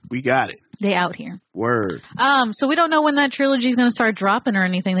 We got it. They out here. Word. So we don't know when that trilogy is going to start dropping or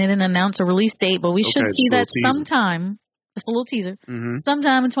anything. They didn't announce a release date, but we should see that sometime. It's a little teaser.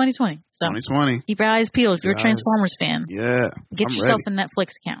 Sometime in 2020. So 2020. Keep your eyes peeled if you're a Transformers fan. Yeah. Get yourself a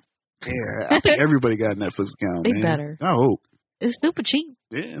Netflix account. Yeah. I think everybody got a Netflix account, They man. better. I hope. It's super cheap.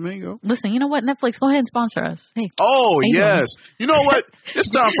 Yeah, there you go. Listen, you know what? Netflix, go ahead and sponsor us. Hey. Oh, yes. You know what?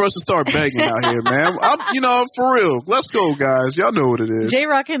 It's time for us to start begging out here, man. For real. Let's go, guys. Y'all know what it is.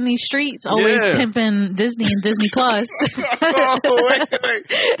 J-Rock in these streets, always pimping Disney and Disney Plus.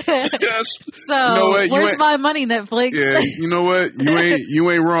 Yes. So, you know what? Where's my money, Netflix? Yeah, you know what? You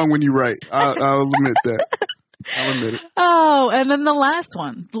ain't wrong when you right. I'll admit that. I'll admit it. Oh, and then the last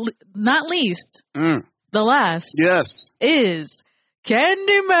one, not least, the last is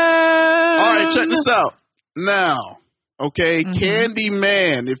Candyman. All right, check this out. Now, okay,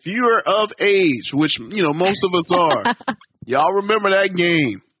 Candyman, if you are of age, which, most of us are, y'all remember that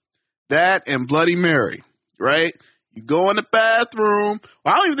game. That and Bloody Mary, right? You go in the bathroom.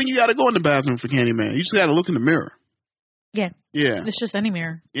 Well, I don't even think you got to go in the bathroom for Candyman. You just got to look in the mirror. Yeah. Yeah. It's just any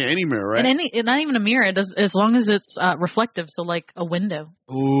mirror. Yeah, any mirror, right? And not even a mirror. It does, as long as it's reflective, so like a window.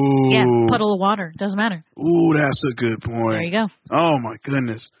 Ooh. Yeah, puddle of water. Doesn't matter. Ooh, that's a good point. There you go. Oh, my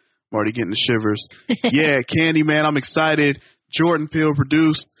goodness. I'm already getting the shivers. Yeah, Candyman. I'm excited. Jordan Peele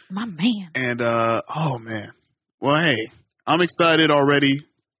produced. My man. And, oh, man. Well, hey, I'm excited already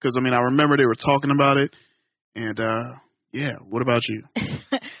because, I remember they were talking about it. And, yeah, what about you?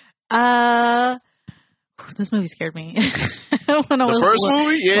 This movie scared me. When I was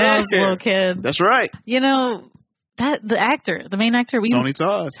a little kid. That's right. The main actor, Tony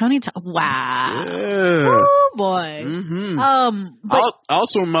Todd. Wow. Yeah. Oh boy. I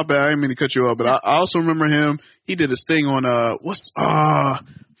also, my bad, I didn't mean to cut you off, but I also remember him. He did this thing on is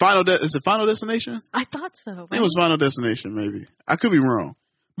it Final Destination? I thought so. Right? It was Final Destination, maybe. I could be wrong.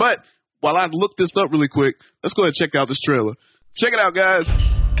 But while I look this up really quick, let's go ahead and check out this trailer. Check it out, guys.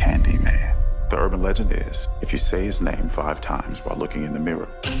 Candyman. The urban legend is, if you say his name 5 times while looking in the mirror,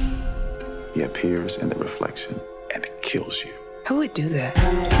 he appears in the reflection and kills you. Who would do that?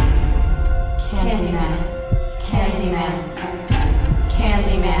 Candyman. Candyman.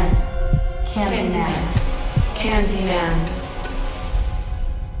 Candyman. Candyman. Candyman.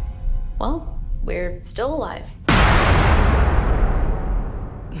 Well, we're still alive.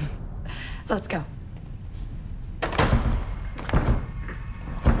 Let's go.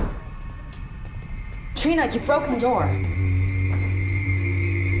 Trina, you've broken the door.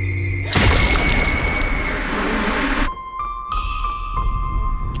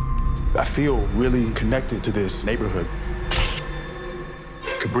 I feel really connected to this neighborhood.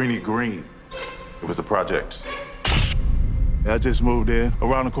 Cabrini Green. It was the projects. I just moved in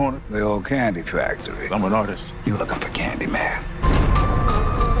around the corner. The old candy factory. I'm an artist. You looking for Candyman?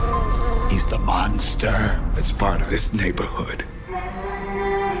 He's the monster that's part of this neighborhood.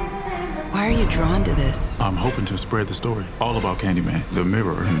 Why are you drawn to this? I'm hoping to spread the story all about Candyman. The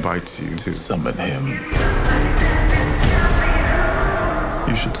mirror invites you to summon him.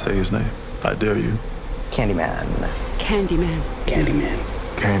 You should say his name. I dare you. Candyman. Candyman. Candyman.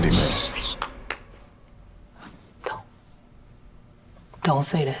 Candyman. Don't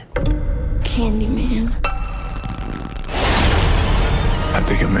say that. Candyman. I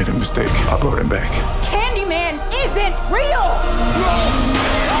think I made a mistake. I brought him back. Candyman isn't real!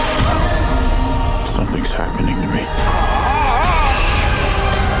 Something's happening to me.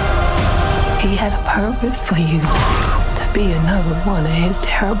 He had a purpose for you. To be another one of his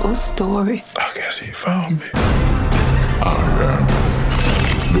terrible stories. I guess he found me. I am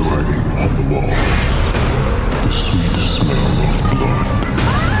the writing on the wall. The sweet smell of blood.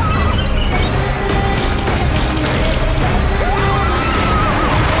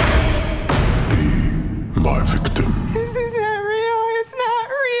 Be my victim. This is not real. It's not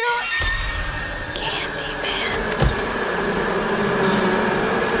real. Candyman.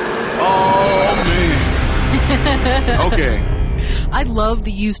 Oh, man. Okay. I love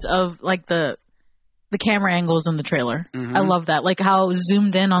the use of like the camera angles in the trailer. I love that. Like how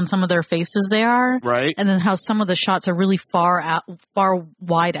zoomed in on some of their faces they are. Right. And then how some of the shots are really far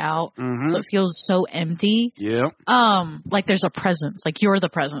wide out. So it feels so empty. Yeah. Like there's a presence. Like you're the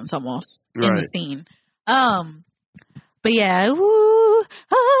presence almost in Right. the scene. But yeah,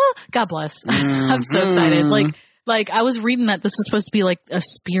 God bless. I'm so excited. Like Like, I was reading that this is supposed to be like a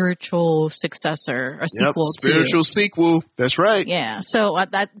spiritual successor, a sequel spiritual sequel. That's right. Yeah. So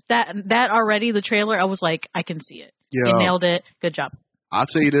that already, the trailer, I was like, I can see it. Yo. You nailed it. Good job. I'll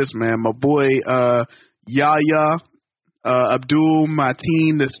tell you this, man. My boy Yahya Abdul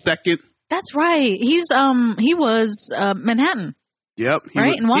Mateen II. That's right. He was Manhattan. Yep.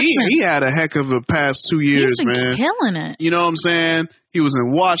 Right? In Watchmen. He had a heck of a past 2 years, He's been man. killing it. You know what I'm saying? He was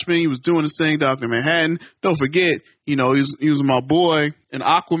in Watchmen. He was doing his thing, Dr. Manhattan. Don't forget, he was my boy in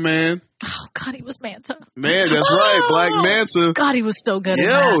Aquaman. Oh, God, he was Manta. Man, that's right. Black Manta. God, he was so good at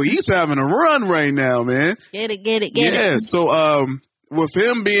that. Yo, he's having a run right now, man. Get it. Yeah, so with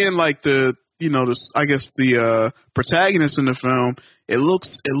him being like the protagonist in the film, it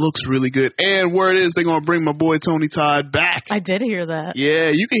looks really good. And word is they're gonna bring my boy Tony Todd back. I did hear that.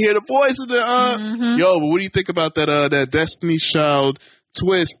 Yeah, you can hear the voice of the Yo, but what do you think about that Destiny's Child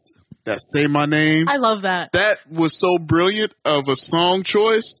twist? That Say My Name. I love that. That was so brilliant of a song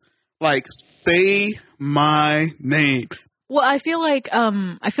choice. Like, Say My Name. Well, I feel like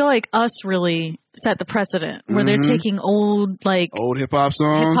Us really set the precedent where they're taking old hip hop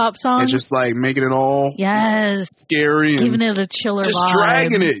songs and just like making it all scary and giving it a chiller just vibe.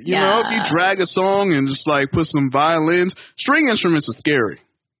 dragging it. You know, if you drag a song and just like put some violins, string instruments are scary.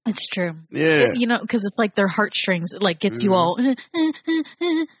 It's true. Yeah. Because it's like their heartstrings. It like gets you all.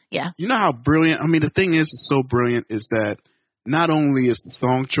 Yeah. You know how brilliant. I mean, the thing is, it's so brilliant is that not only is the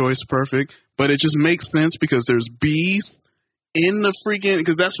song choice perfect, but it just makes sense because there's bees in the freaking,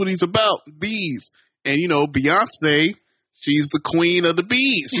 because that's what he's about, bees. And Beyonce, she's the queen of the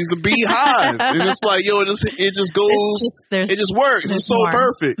bees. She's a beehive. And it's like, yo, it just goes, it just works. It's so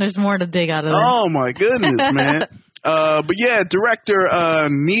perfect. There's more to dig out of this. Oh my goodness, man. But yeah, director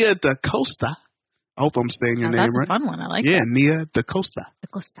Nia DaCosta. I hope I'm saying your name right. That's a fun one. I like that. that. Nia DaCosta.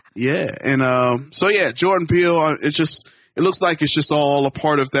 Yeah. And so yeah, Jordan Peele, it looks like it's just all a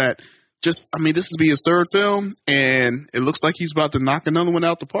part of that. This will be his third film, and it looks like he's about to knock another one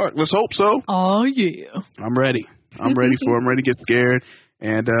out the park. Let's hope so. Oh, yeah. I'm ready. I'm ready to get scared.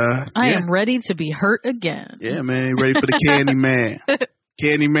 And I am ready to be hurt again. Yeah, man. Ready for the Candyman.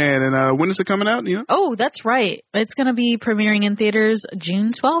 Candyman. And when is it coming out? Oh, that's right. It's going to be premiering in theaters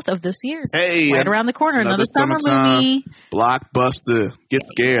June 12th of this year. Hey. Right around the corner. Another summer movie. Blockbuster. Get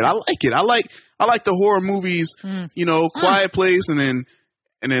scared. I like it. I like the horror movies, Quiet Place and then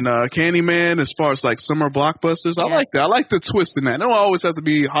Candyman, as far as like summer blockbusters. I like that. I like the twist in that. It don't always have to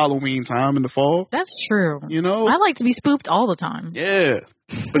be Halloween time in the fall. That's true. I like to be spooked all the time. Yeah.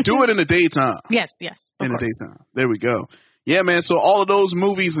 But do it in the daytime. Yes. In the daytime. There we go. Yeah, man. So all of those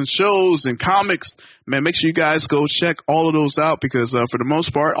movies and shows and comics, man, make sure you guys go check all of those out because for the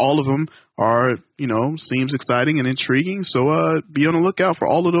most part, all of them are, seems exciting and intriguing. So be on the lookout for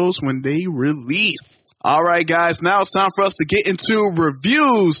all of those when they release. All right, guys. Now it's time for us to get into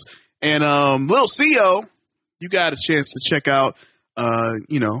reviews. And Lil Xio, you got a chance to check out, a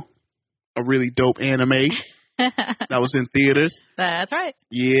really dope anime that was in theaters. That's right.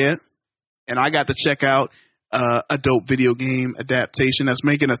 Yeah. And I got to check out a dope video game adaptation that's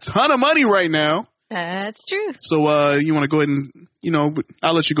making a ton of money right now. That's true. So you want to go ahead and,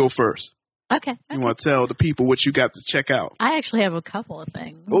 I'll let you go first. Okay. You want to tell the people what you got to check out. I actually have a couple of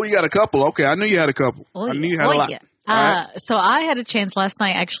things. Oh, you got a couple. Okay. I knew you had a couple. I knew you had a lot. Yeah. Right. So I had a chance last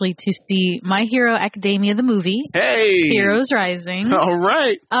night actually to see My Hero Academia, the movie. Hey. Heroes Rising. All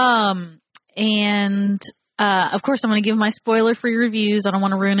right. And of course, I'm going to give my spoiler-free reviews. I don't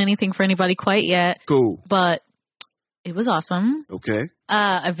want to ruin anything for anybody quite yet. Cool. But it was awesome. Okay.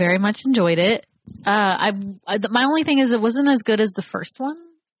 I very much enjoyed it. My only thing is it wasn't as good as the first one.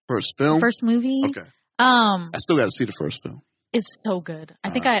 First film? First movie. Okay. I still got to see the first film. It's so good. I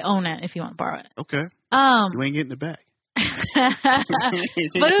think I own it if you want to borrow it. Okay. You ain't getting it back. But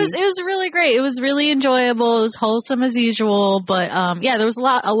it was really great. It was really enjoyable. It was wholesome as usual. But there was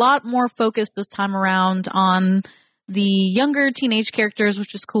a lot more focus this time around on the younger teenage characters,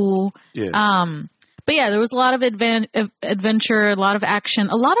 which is cool. Yeah. But yeah, there was a lot of adventure, a lot of action,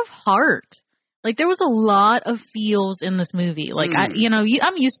 a lot of heart. Like there was a lot of feels in this movie. Like I'm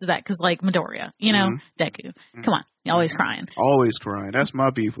used to that because like Midoriya, Deku. Come on, you're always crying. Always crying. That's my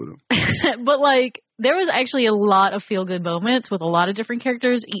beef with him. But like there was actually a lot of feel good moments with a lot of different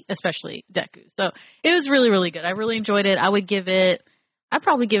characters, especially Deku. So it was really, really good. I really enjoyed it. I'd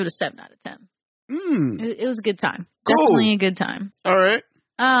probably give it a 7 out of 10. It was a good time. Cool. Definitely a good time. All right.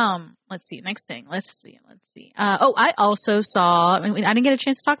 Let's see. Next thing. Let's see. I also saw, I didn't get a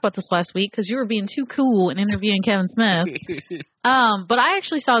chance to talk about this last week because you were being too cool and interviewing Kevin Smith. But I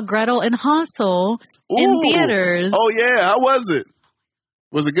actually saw Gretel and Hansel in theaters. Oh yeah. How was it?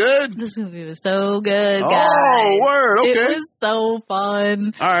 Was it good? This movie was so good, guys. Oh, word. Okay. It was so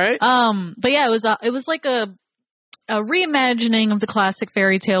fun. All right. But yeah, it was like a reimagining of the classic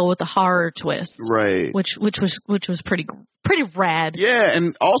fairy tale with a horror twist. Right. Which was pretty rad. Yeah,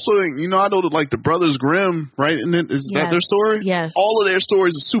 and also, I know that like the Brothers Grimm, right? And then is that their story? Yes. All of their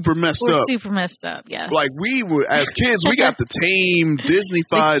stories are super messed up. Super messed up, yes. Like we were, as kids, we got the tame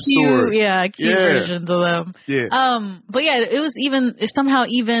Disney-fied story. Yeah, cute versions of them. Yeah. But yeah, it was somehow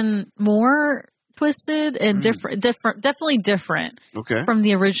even more twisted and definitely different from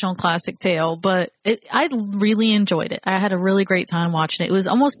the original classic tale. But I really enjoyed it. I had a really great time watching it. It was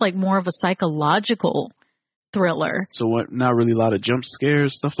almost like more of a psychological thriller. So what? Not really a lot of jump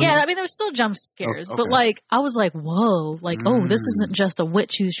scares, stuff like that? Yeah, I mean, there was still jump scares, but like, I was like, whoa, like, oh, this isn't just a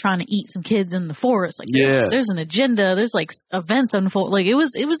witch who's trying to eat some kids in the forest. Like, there's an agenda. There's like events unfold. Like, it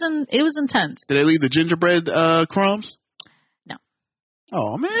was intense. Did they leave the gingerbread crumbs? No.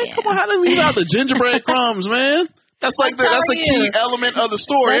 Oh man, come on! How did they leave out the gingerbread crumbs, man? That's like that's a key element of the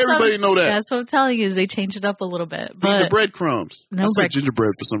story. Everybody know that. That's what I'm telling you. Is they changed it up a little bit. But the breadcrumbs. No I said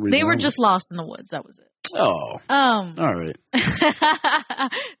gingerbread for some reason. They were just lost in the woods. That was it. Oh. All right.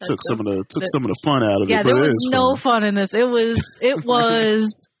 took some of the fun out of it. Yeah, there was no fun in this. It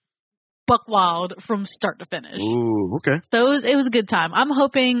was buck wild from start to finish. Ooh, okay. So it was a good time. I'm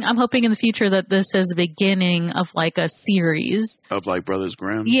hoping in the future that this is the beginning of like a series of like Brothers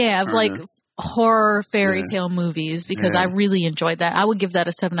Grimm. Yeah, of like horror fairy tale movies, because I really enjoyed that. I would give that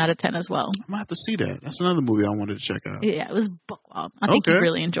a 7 out of 10 as well. I might have to see that. That's another movie I wanted to check out. Yeah, it was buck wild. I think you'd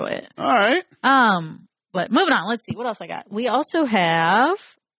really enjoy it. All right. But moving on, let's see what else I got. We also have,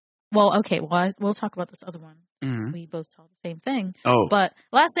 we'll talk about this other one. Mm-hmm. We both saw the same thing. Oh, but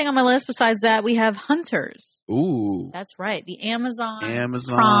last thing on my list besides that, we have Hunters. Ooh, that's right, the Amazon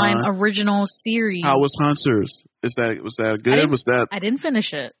Prime original series. How was Hunters? Was that good? I didn't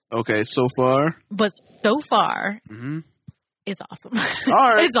finish it. Okay, so far, it's awesome.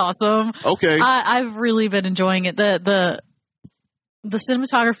 All right, it's awesome. Okay, I've really been enjoying it. The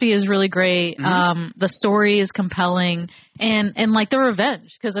cinematography is really great. The story is compelling, and like the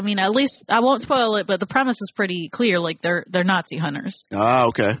revenge, because I mean, at least I won't spoil it, but the premise is pretty clear. Like they're Nazi hunters. Ah,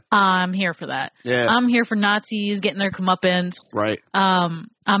 okay. I'm here for that. Yeah, I'm here for Nazis getting their comeuppance. Right.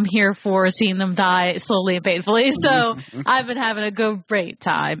 I'm here for seeing them die slowly and painfully. So I've been having a great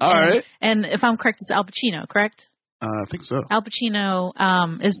time. All right. And if I'm correct, it's Al Pacino, correct? I think so. Al Pacino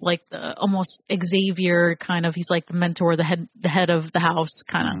is like almost Xavier kind of. He's like the mentor, the head of the house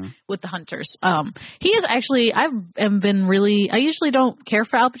kind of with the hunters. He is actually. I usually don't care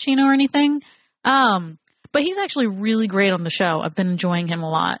for Al Pacino or anything, but he's actually really great on the show. I've been enjoying him a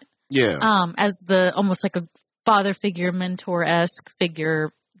lot. Yeah. As the almost like a father figure, mentor-esque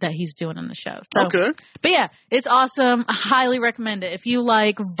figure that he's doing on the show. So, okay. But yeah, it's awesome. I highly recommend it. If you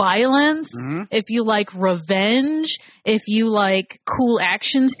like violence, if you like revenge, if you like cool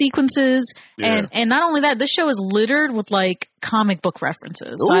action sequences, and not only that, this show is littered with like comic book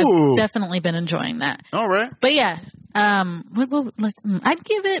references. So I've definitely been enjoying that. All right. But yeah, I'd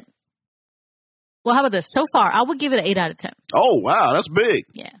give it, well, how about this? So far, I would give it an 8 out of 10. Oh, wow. That's big.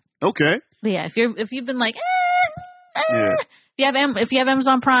 Yeah. Okay. But yeah, if you've been like, if you have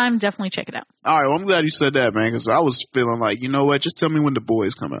Amazon Prime, definitely check it out. All right, well, I'm glad you said that, man, because I was feeling like, you know what? Just tell me when The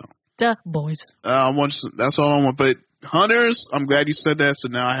Boys come out. The Boys. That's all I want. But Hunters, I'm glad you said that. So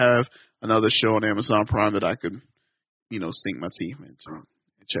now I have another show on Amazon Prime that I could, sink my teeth into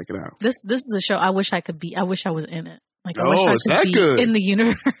and check it out. This is a show I wish I was in it. Like, I wish I could be good? In the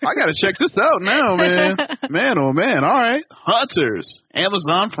universe. I gotta check this out now, man. Man, oh man. All right. Hunters,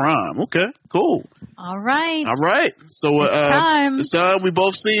 Amazon Prime. Okay, cool. All right. So it's time. We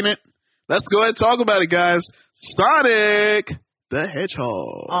both seen it. Let's go ahead and talk about it, guys. Sonic the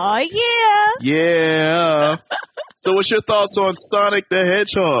Hedgehog. Oh yeah. Yeah. So what's your thoughts on Sonic the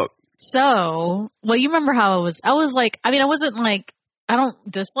Hedgehog? So, well, you remember how I was like, I mean, I wasn't like, I don't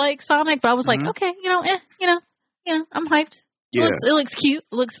dislike Sonic, but I was like, okay, I'm hyped. Yeah. It looks cute.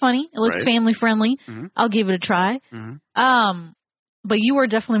 It looks funny. It looks family friendly. I'll give it a try. But you were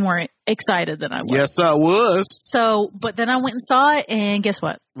definitely more excited than I was. Yes, I was. So, but then I went and saw it, and guess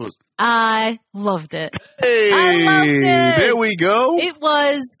what? I loved it. Hey, I loved it. There we go. It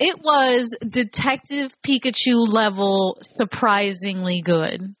was Detective Pikachu level, surprisingly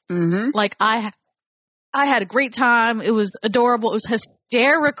good. Like I had a great time. It was adorable. It was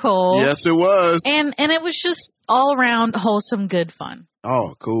hysterical. Yes, it was. And it was just all around wholesome, good fun.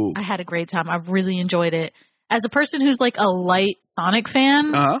 Oh, cool. I had a great time. I really enjoyed it. As a person who's like a light Sonic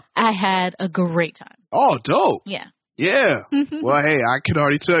fan, I had a great time. Oh, dope. Yeah. Yeah. Well, hey, I can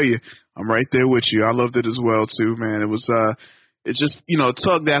already tell you, I'm right there with you. I loved it as well too, man. It was, it just,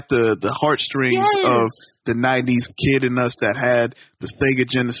 tugged at the heartstrings of the 90s kid in us that had the Sega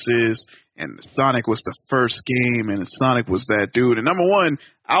Genesis, and Sonic was the first game, and Sonic was that dude. And number one,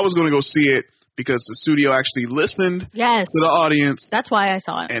 I was going to go see it because the studio actually listened to the audience. That's why I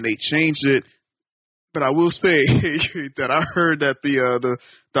saw it. And they changed it. But I will say that I heard that the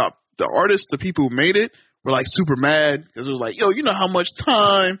artists, the people who made it, were like super mad because it was like, yo, you know how much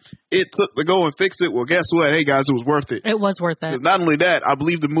time it took to go and fix it? Well, guess what? Hey guys, it was worth it. It was worth it. Because not only that, I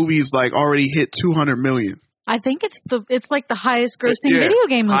believe the movie's like already hit 200 million. I think it's like the highest grossing video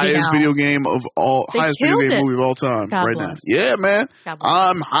game movie highest now. Video game of all, highest video game movie of all time right now. Yeah, man.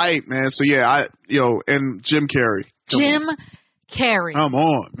 I'm hyped, man. So yeah, and Jim Carrey. Jim Carrey. Come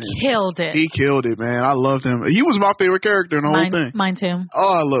on, man. Killed it. He killed it, man. I loved him. He was my favorite character in the whole thing. Mine too.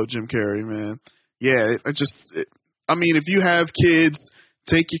 Oh, I love Jim Carrey, man. Yeah, if you have kids,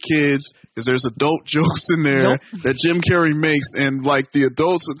 take your kids, because there's adult jokes in there that Jim Carrey makes, and like the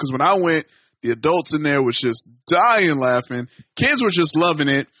adults, because when I went, the adults in there was just dying laughing. Kids were just loving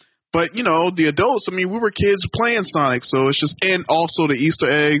it. But, the adults, we were kids playing Sonic, so it's just, and also the Easter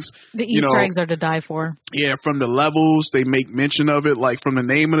eggs. The Easter eggs are to die for. Yeah, from the levels, they make mention of it, like from the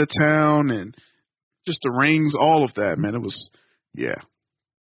name of the town and just the rings, all of that, man. It was,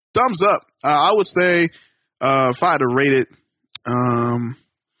 thumbs up. I would say, if I had to rate it,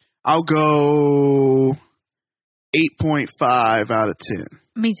 I'll go 8.5 out of 10.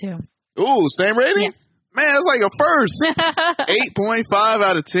 Me too. Ooh, same rating? Yeah. Man, it's like a first. 8.5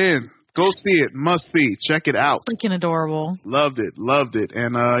 out of 10. Go see it. Must see. Check it out. Freaking adorable. Loved it.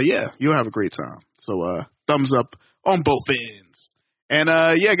 And you'll have a great time. So thumbs up on both ends. And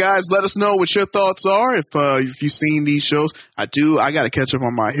guys, let us know what your thoughts are if you've seen these shows. I got to catch up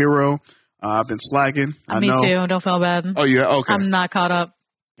on My Hero. I've been slacking. Me too. Don't feel bad. Oh, yeah? Okay. I'm not caught up.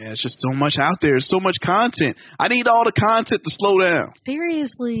 Yeah, it's just so much out there. So much content. I need all the content to slow down.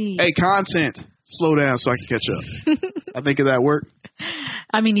 Seriously. Hey, content. Slow down so I can catch up. I think of that work.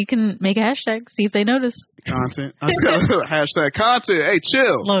 You can make a hashtag, see if they notice. Content. I just got a hashtag content. Hey,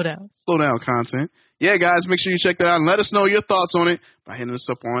 chill. Slow down content. Yeah, guys, make sure you check that out and let us know your thoughts on it by hitting us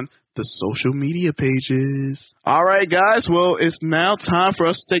up on the social media pages. All right, guys. Well, it's now time for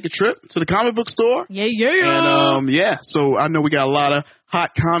us to take a trip to the comic book store. Yeah. And so I know we got a lot of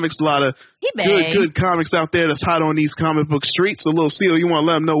hot comics, a lot of good comics out there that's hot on these comic book streets. So, Lil Seal, you want to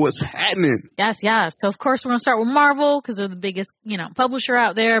let them know what's happening? Yes. So, of course, we're going to start with Marvel because they're the biggest, publisher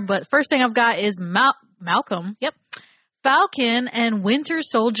out there. But first thing I've got is Malcolm. Yep. Falcon and Winter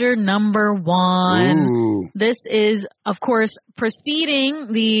Soldier #1. Ooh. This is, of course,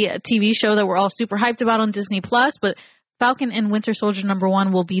 preceding the TV show that we're all super hyped about on Disney Plus, but Falcon and Winter Soldier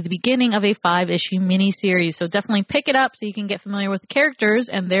 #1 will be the beginning of a 5-issue miniseries. So definitely pick it up so you can get familiar with the characters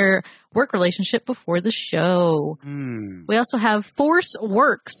and their work relationship before the show. We also have Force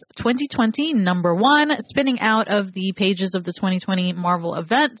Works 2020 #1, spinning out of the pages of the 2020 Marvel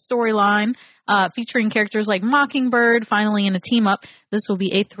event storyline, featuring characters like Mockingbird, finally in a team up. This will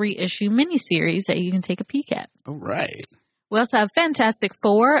be a 3-issue miniseries that you can take a peek at. All right. We also have Fantastic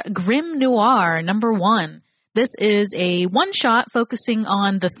Four Grim Noir #1. This is a one-shot focusing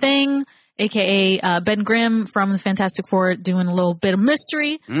on The Thing, a.k.a. Ben Grimm from the Fantastic Four, doing a little bit of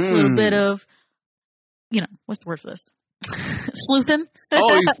mystery, a little bit of, what's the word for this? Sleuthing.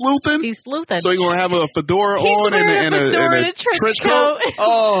 Oh, he's sleuthing? He's sleuthing. So he's going to have a fedora on and a trench coat?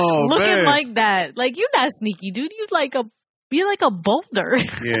 Oh, looking man. like that. Like, you're not sneaky, dude. You're like a boulder.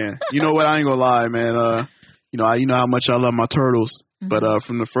 Yeah. You know what? I ain't going to lie, man. You know how much I love my turtles. Mm-hmm. But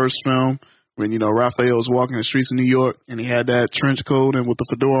from the first film, when, Raphael was walking the streets of New York and he had that trench coat and with the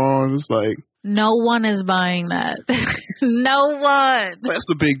fedora on, it's like... No one is buying that. No one. That's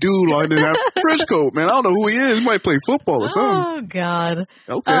a big dude in that trench coat, man. I don't know who he is. He might play football or something. Oh, God.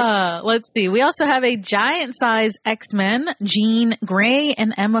 Okay. Let's see. We also have a giant-size X-Men, Jean Grey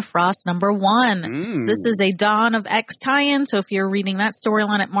and Emma Frost #1. This is a Dawn of X tie-in, so if you're reading that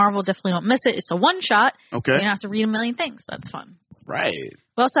storyline at Marvel, definitely don't miss it. It's a one-shot. Okay. So you don't have to read a million things. That's fun. Right.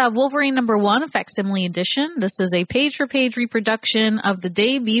 We also have Wolverine #1, Facsimile Edition. This is a page-for-page reproduction of the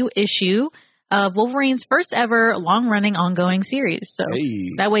debut issue of Wolverine's first ever long-running ongoing series. So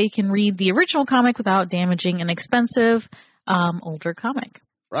that way you can read the original comic without damaging an expensive older comic.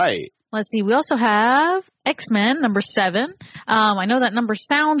 Right. Let's see. We also have X-Men #7. I know that number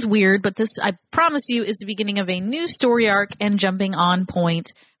sounds weird, but this, I promise you, is the beginning of a new story arc and jumping on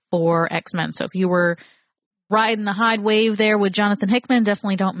point for X-Men. So if you were riding the Hyde wave there with Jonathan Hickman,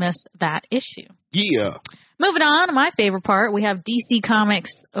 definitely don't miss that issue. Yeah. Moving on, my favorite part, we have DC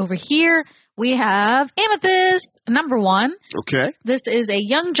Comics over here. we have Amethyst, number 1. Okay. This is a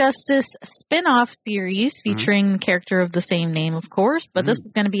Young Justice spin-off series featuring the character of the same name, of course, but this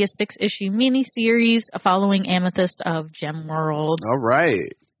is going to be a 6-issue mini-series following Amethyst of Gem World. All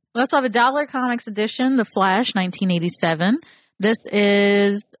right. We also have a Dollar Comics edition, The Flash, 1987. This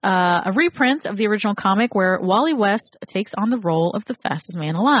is a reprint of the original comic where Wally West takes on the role of the fastest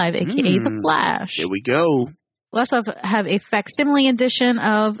man alive, a.k.a. The Flash. Here we go. We also have a facsimile edition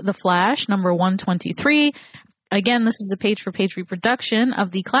of The Flash, number 123. Again, this is a page-for-page reproduction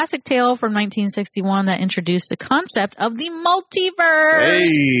of the classic tale from 1961 that introduced the concept of the multiverse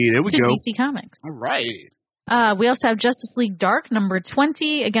there we to go. DC Comics. All right. We also have Justice League Dark, number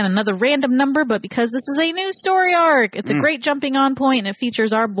 20. Again, another random number, but because this is a new story arc, it's a great jumping on point, and it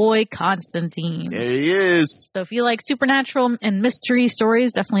features our boy Constantine. There he is. So if you like supernatural and mystery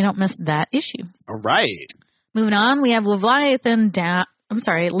stories, definitely don't miss that issue. All right. Moving on, we have Leviathan Dawn,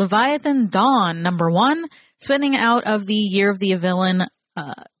 number 1, spinning out of the Year of the Villain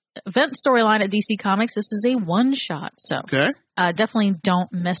event storyline at DC Comics. This is a one-shot, so definitely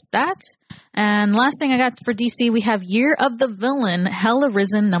don't miss that. And last thing I got for DC, we have Year of the Villain, Hell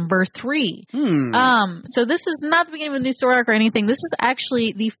Arisen, number 3. So this is not the beginning of a new story arc or anything. This is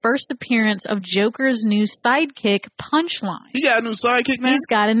actually the first appearance of Joker's new sidekick, Punchline. He got a new sidekick now? He's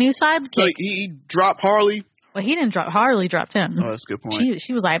got a new sidekick. So he dropped Harley? Well, he didn't drop. Harley dropped him. Oh, that's a good point.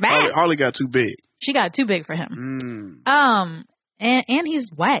 She was like, bah! Harley got too big. She got too big for him. And he's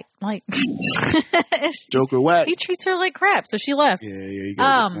whack. Like Joker whack. He treats her like crap, so she left. Yeah, you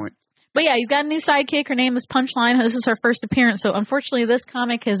got a good point. But yeah, he's got a new sidekick. Her name is Punchline. This is her first appearance. So unfortunately, this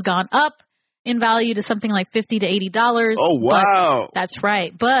comic has gone up in value to something like $50 to $80. Oh, wow. That's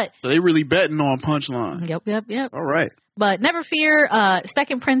right. But so they really betting on Punchline. Yep. All right. But never fear,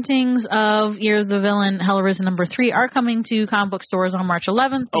 second printings of Year of the Villain, Hell Arisen number 3 are coming to comic book stores on March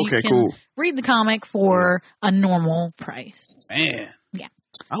 11th. So you can read the comic for a normal price. Man. Yeah.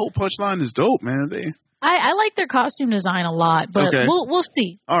 I hope Punchline is dope, man. I like their costume design a lot, but we'll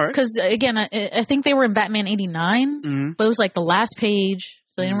see. All right. Because, again, I think they were in Batman 89, but it was like the last page,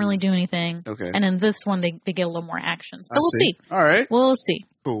 so they didn't really do anything. Okay. And in this one, they get a little more action. So we'll see. All right. We'll see.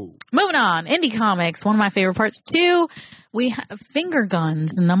 Cool. Moving on. Indie Comics, one of my favorite parts, too. We have Finger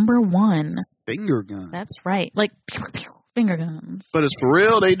Guns, number 1. Finger Guns? That's right. Like, pew, pew, finger guns. But it's for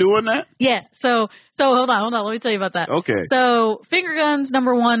real? They doing that? Yeah. So hold on. Let me tell you about that. Okay. So Finger Guns,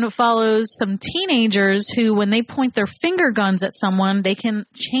 number 1, follows some teenagers who, when they point their finger guns at someone, they can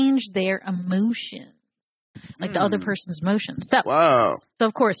change their emotion. Like the other person's motion. So, wow. So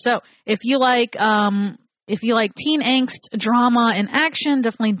of course, if you like teen angst, drama, and action,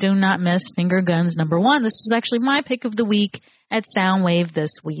 definitely do not miss Finger Guns number 1. This was actually my pick of the week at Soundwave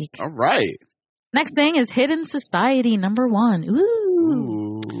this week. All right. Next thing is Hidden Society number 1.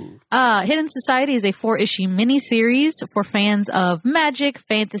 Ooh. Hidden Society is a 4-issue miniseries for fans of magic,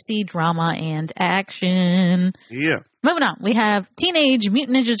 fantasy, drama, and action. Yeah. Moving on, we have Teenage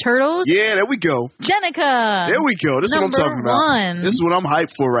Mutant Ninja Turtles. Yeah, there we go. Jenica. There we go. This is what I'm talking about. This is what I'm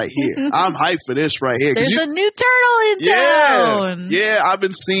hyped for right here. I'm hyped for this right here. There's a new turtle in town. Yeah, I've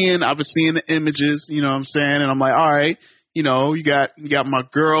been seeing the images, you know what I'm saying? And I'm like, all right, you know, you got my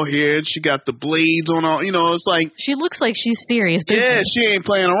girl here, and she got the blades on all, you know, it's like she looks like she's serious business. Yeah, she ain't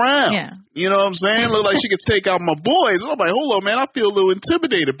playing around. Yeah. You know what I'm saying? Look like she could take out my boys. And I'm like, hold on, man, I feel a little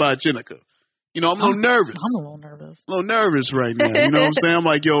intimidated by Jenica. You know, I'm a little nervous. I'm a little nervous. A little nervous right now. You know what I'm saying? I'm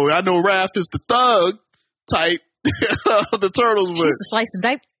like, yo, I know Raph is the thug type of the Turtles, but she's the slice and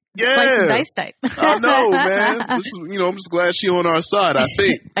dice type. I know, man. I'm just glad she on our side, I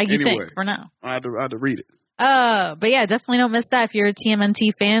think. Think, for now. I had to read it. But yeah, definitely don't miss that if you're a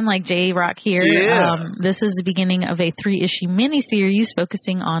TMNT fan like J-Rock here. Yeah. This is the beginning of a 3-issue miniseries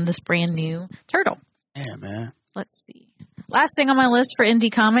focusing on this brand new turtle. Yeah, man. Let's see. Last thing on my list for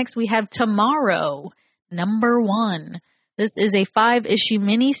indie comics, we have Tomorrow, number 1. This is a 5-issue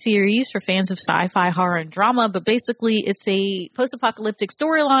mini-series for fans of sci-fi, horror, and drama, but basically it's a post-apocalyptic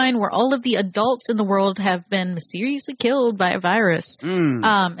storyline where all of the adults in the world have been mysteriously killed by a virus.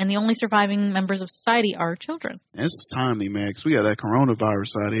 And the only surviving members of society are children. This is timely, man, because we got that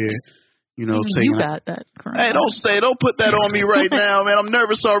coronavirus out here. You know, you got that coronavirus. Hey, don't put that on me right now, man. I'm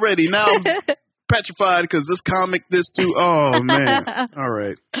nervous already. Now I'm petrified because this comic, this too. Oh, man. All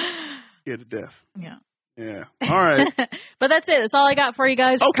right. Scared to death. Yeah. All right. But that's it. That's all I got for you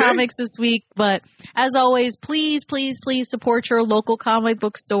guys for comics this week. But as always, please support your local comic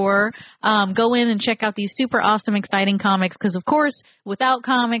book store. Go in and check out these super awesome, exciting comics. Because, of course, without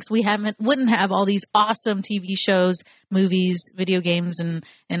comics, we wouldn't have all these awesome TV shows, movies, video games,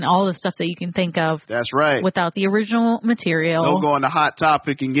 and all the stuff that you can think of. That's right. Without the original material. No going to Hot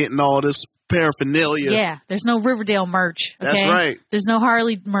Topic and getting all this paraphernalia. Yeah, there's no Riverdale merch. Okay? That's right. There's no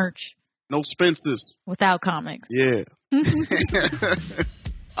Harley merch. No Spencer's. Without comics. Yeah.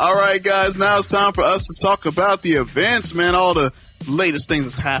 All right, guys. Now it's time for us to talk about the events, man. All the latest things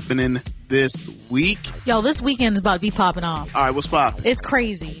that's happening this week. Yo, this weekend is about to be popping off. All right, what's popping? It's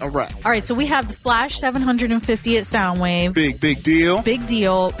crazy. All right, so we have the Flash 750 at Soundwave. Big deal. Big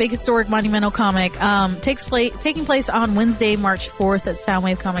deal. Big historic monumental comic. Taking place on Wednesday, March 4th at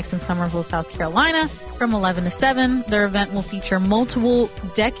Soundwave Comics in Somerville, South Carolina from 11 to 7. Their event will feature multiple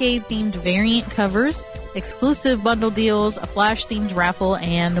decade-themed variant covers, exclusive bundle deals, a Flash-themed raffle,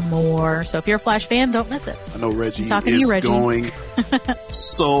 and more. So if you're a Flash fan, don't miss it. I know Reggie is Reggie. going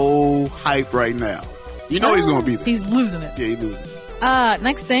so hype right now. You know he's going to be there. He's losing it. Yeah, he's losing it.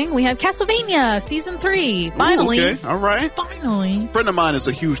 Next thing, we have Castlevania Season 3. Finally. Ooh, okay. All right. Finally. A friend of mine is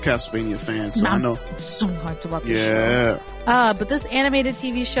a huge Castlevania fan, so I know. I'm so hyped about this show. But this animated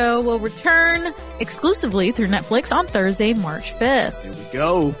TV show will return exclusively through Netflix on Thursday, March 5th. There we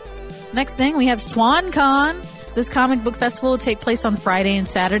go. Next thing, we have SwanCon. This comic book festival will take place on Friday and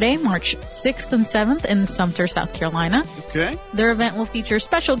Saturday, March 6th and 7th in Sumter, South Carolina. Okay. Their event will feature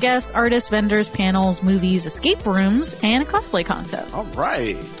special guests, artists, vendors, panels, movies, escape rooms, and a cosplay contest. All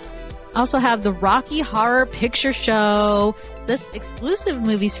right. Also have the Rocky Horror Picture Show. This exclusive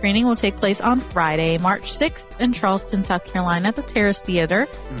movie screening will take place on Friday, March 6th in Charleston, South Carolina at the Terrace Theater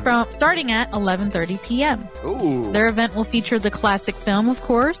starting at 11:30 p.m. Ooh. Their event will feature the classic film, of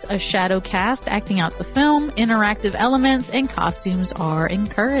course, a shadow cast acting out the film, interactive elements, and costumes are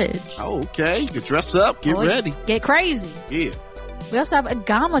encouraged. Oh, okay. You can dress up, get ready. Get crazy. Yeah. We also have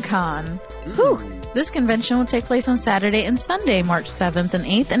AgamaCon. Whew. This convention will take place on Saturday and Sunday, March 7th and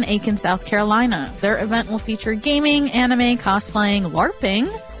 8th in Aiken, South Carolina. Their event will feature gaming, anime, cosplaying, LARPing,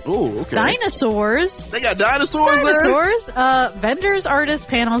 dinosaurs. They got dinosaurs there? Vendors, artists,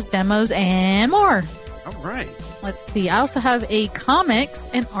 panels, demos, and more. All right. Let's see. I also have a comics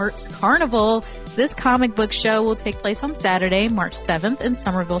and arts carnival. This comic book show will take place on Saturday, March 7th in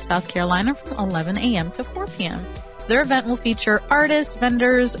Somerville, South Carolina from 11 a.m. to 4 p.m. Their event will feature artists,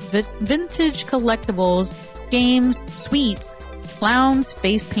 vendors, vintage collectibles, games, sweets, clowns,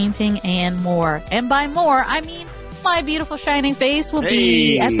 face painting, and more. And by more, I mean my beautiful shining face will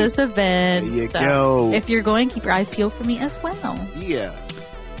be at this event. There you go. If you're going, keep your eyes peeled for me as well. Yeah.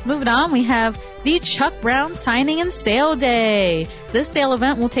 Moving on, we have the Chuck Brown Signing and Sale Day. This sale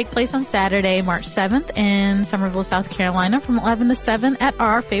event will take place on Saturday, March 7th in Somerville, South Carolina from 11 to 7 at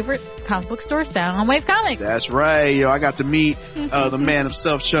our favorite comic book store, Soundwave Comics. That's right. Yo, I got to meet the man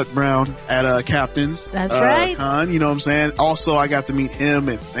himself, Chuck Brown, at Captain's. That's right. Con, you know what I'm saying? Also, I got to meet him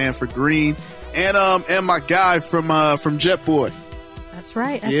at Sanford Green and my guy from Jet Boy. That's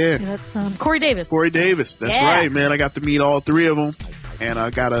right. Yeah. That's Corey Davis. Corey Davis. That's right, man. I got to meet all three of them. And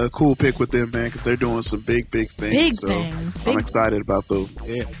I got a cool pic with them, man, because they're doing some big things. Big things. I'm excited about those.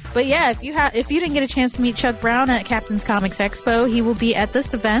 Yeah. But yeah, if you didn't get a chance to meet Chuck Brown at Captain's Comics Expo, he will be at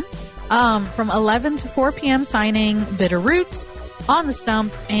this event from 11 to 4 p.m. signing Bitter Roots, On the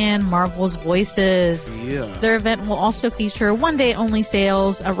Stump, and Marvel's Voices. Yeah. Their event will also feature one-day only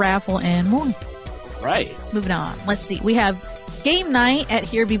sales, a raffle, and more. Right. Moving on. Let's see. We have Game Night at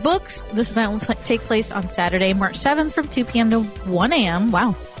Here Be Books. This event will take place on Saturday, March 7th from 2 p.m. to 1 a.m.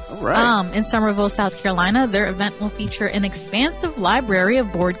 Wow. All right. In Somerville, South Carolina. Their event will feature an expansive library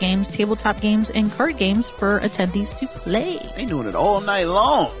of board games, tabletop games, and card games for attendees to play. They doing it all night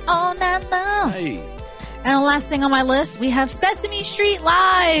long. All night long. Hey. And the last thing on my list, we have Sesame Street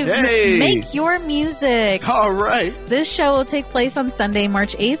Live. Hey. Make your music. All right. This show will take place on Sunday,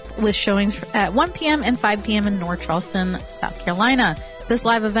 March 8th, with showings at 1 p.m. and 5 p.m. in North Charleston, South Carolina. This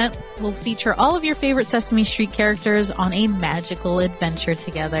live event will feature all of your favorite Sesame Street characters on a magical adventure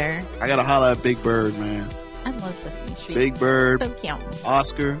together. I got to holler at Big Bird, man. I love Sesame Street. Big Bird. So cute.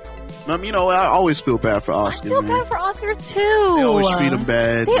 Oscar. You know, I always feel bad for Oscar, I feel man. bad for Oscar, too. They always treat him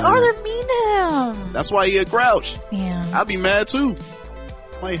bad. They are. They're mean to him. That's why he a grouch. Yeah. I'd be mad, too.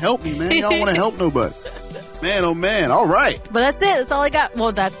 Might help me, man. You don't want to help nobody. Man, oh, man. All right. But that's it. That's all I got.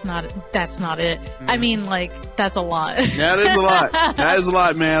 Well, that's not it. I mean, like, that's a lot. That is a lot. That is a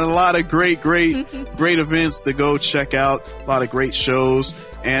lot, man. A lot of great events to go check out. A lot of great shows.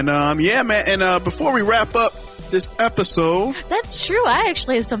 And, yeah, man. And before we wrap up this episode. That's true. I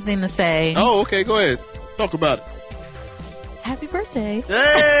actually have something to say. Oh, okay. Go ahead. Talk about it. happy birthday. Hey!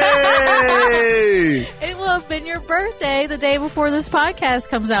 It will have been your birthday the day before this podcast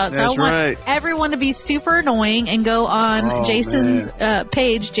comes out. So That's I want right. everyone to be super annoying and go on Jason's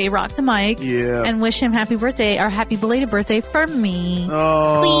page, J-Rock to Mike, and wish him happy birthday or happy belated birthday from me.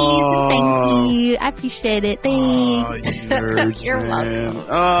 Please and thank you. I appreciate it. Thanks. You nerds, You're man. welcome.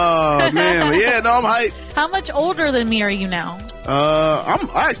 Oh, man. Yeah, no, I'm hyped. How much older than me are you now?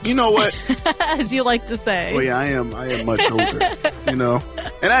 You know what? As you like to say. Well, yeah, I am much older, you know,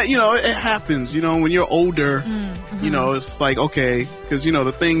 and it happens, you know, when you're older, you know, it's like, okay, because, you know,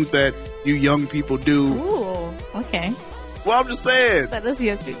 the things that you young people do. Ooh, okay. Well, I'm just saying. That is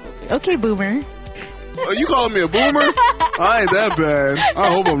young people do. Okay, boomer. Are you calling me a boomer? I ain't that bad. I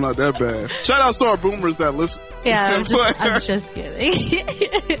hope I'm not that bad. Shout out to our boomers that listen. Yeah, I'm just kidding.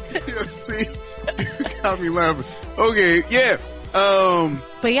 See, you got me laughing. Okay, yeah.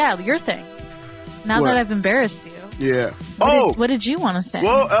 But yeah, your thing. Now that I've embarrassed you. Yeah. What did you want to say?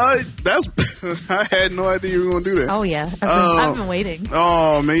 Well, that's I had no idea you were going to do that. Oh yeah, I've been waiting.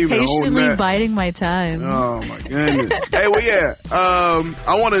 Oh man, you've been holding patiently that. biding my time. Oh my goodness. Hey, well, yeah.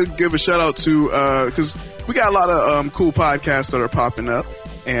 I want to give a shout out to because we got a lot of cool podcasts that are popping up,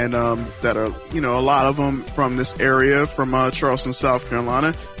 and that are, you know, a lot of them from this area, from Charleston, South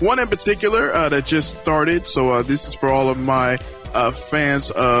Carolina. One in particular that just started. So this is for all of my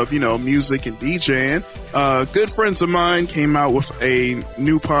fans of, you know, music and DJing. Good friends of mine came out with a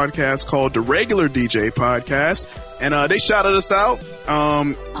new podcast called The Regular DJ Podcast, and they shouted us out,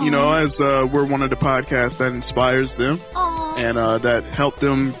 you know, as we're one of the podcasts that inspires them. And that helped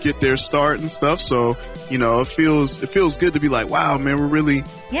them get their start and stuff. So, you know, it feels good to be like, wow, man, we're really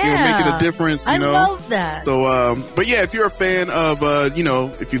you know, making a difference. You know, I love that. So, but yeah, if you're a fan of, you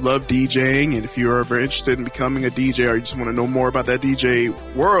know, if you love DJing, and if you're ever interested in becoming a DJ, or you just want to know more about that DJ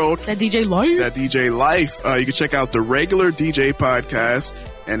world, that DJ life, you can check out The Regular DJ Podcast,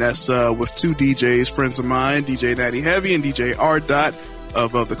 and that's with two DJs, friends of mine, DJ Natty Heavy and DJ R. Dot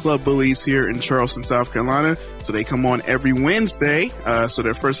of the Club Bullies here in Charleston, South Carolina. So they come on every Wednesday. So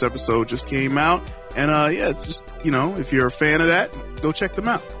their first episode just came out. And yeah, just, you know, if you're a fan of that, go check them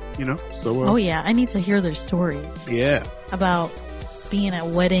out, you know. So oh yeah, I need to hear their stories. Yeah. About being at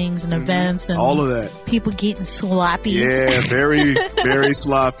weddings and events and all of that. People getting sloppy. Yeah, very, very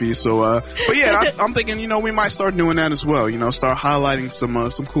sloppy. So, but yeah, I'm thinking, you know, we might start doing that as well. You know, start highlighting some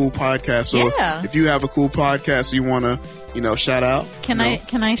cool podcasts. So if you have a cool podcast you want to, you know, shout out. Can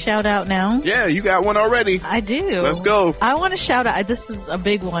I shout out now? Yeah, you got one already. I do. Let's go. I want to shout out. This is a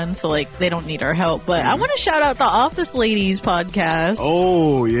big one, so like they don't need our help, but I want to shout out the Office Ladies podcast.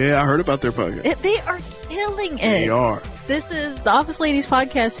 Oh yeah, I heard about their podcast. They are killing it. They are. This is the Office Ladies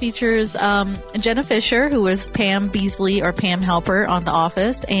podcast, features Jenna Fisher, who was Pam Beasley or Pam Halper on The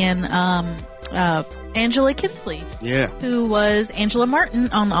Office, and Angela Kinsley, who was Angela Martin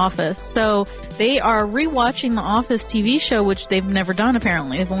on The Office. So they are rewatching The Office TV show, which they've never done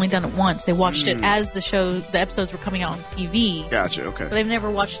apparently. They've only done it once. They watched it as the episodes were coming out on TV. Gotcha, okay. But they've never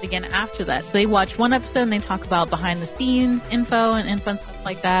watched it again after that. So they watch one episode and they talk about behind the scenes info and fun stuff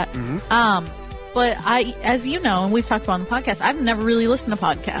like that. But as you know, and we've talked about on the podcast, I've never really listened to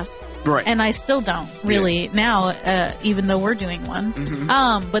podcasts. Right. And I still don't really now, even though we're doing one.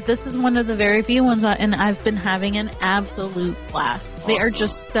 But this is one of the very few ones, and I've been having an absolute blast. Awesome. They are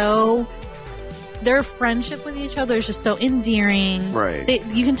just so, their friendship with each other is just so endearing. Right.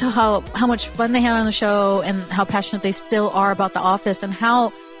 You can tell how much fun they had on the show and how passionate they still are about The Office and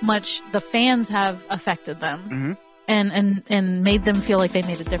how much the fans have affected them. And made them feel like they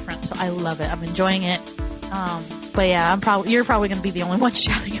made a difference. So I love it. I'm enjoying it. But yeah, you're probably going to be the only one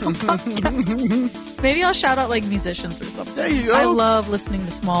shouting out podcasts. Maybe I'll shout out like musicians or something. There you go. I love listening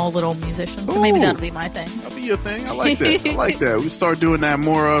to small little musicians. So maybe that'll be my thing. That'll be your thing. I like that. I like that. We start doing that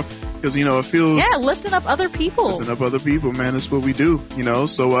more of, because, you know, it feels... Yeah, lifting up other people. Lifting up other people, man. That's what we do, you know.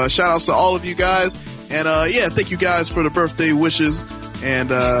 So shout outs to all of you guys. And yeah, thank you guys for the birthday wishes. And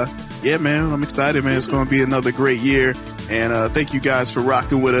yeah, man, I'm excited, man. It's going to be another great year. And thank you guys for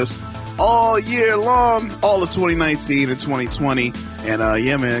rocking with us all year long, all of 2019 and 2020. And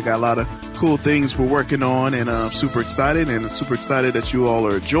yeah, man, got a lot of cool things we're working on, and I'm super excited, and super excited that you all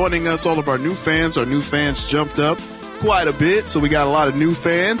are joining us. All of our new fans jumped up quite a bit, so we got a lot of new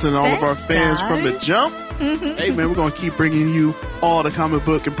fans and all of our fans from the jump. Hey, man, we're going to keep bringing you all the comic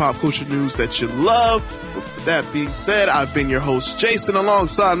book and pop culture news that you love. With that being said, I've been your host, Jason,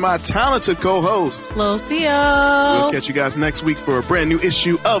 alongside my talented co-host, Lucio. We'll catch you guys next week for a brand new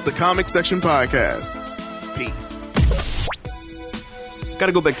issue of the Comic Section Podcast. Peace. Got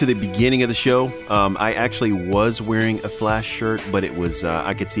to go back to the beginning of the show. I actually was wearing a Flash shirt, but it was,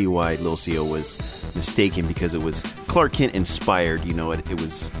 I could see why Lil Xio was mistaken because it was Clark Kent inspired. You know, it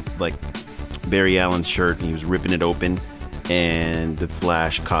was like Barry Allen's shirt and he was ripping it open and the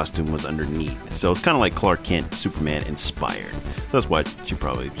Flash costume was underneath. So it's kind of like Clark Kent, Superman inspired. So that's why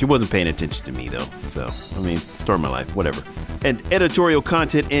she wasn't paying attention to me though. So, I mean, story of my life, whatever. And editorial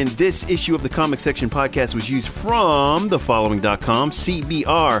content in this issue of the Comic Section podcast was used from thefollowing.com,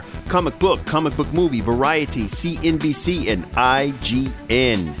 CBR, Comic Book Movie, Variety, CNBC, and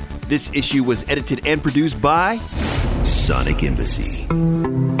IGN. This issue was edited and produced by Sonic Embassy.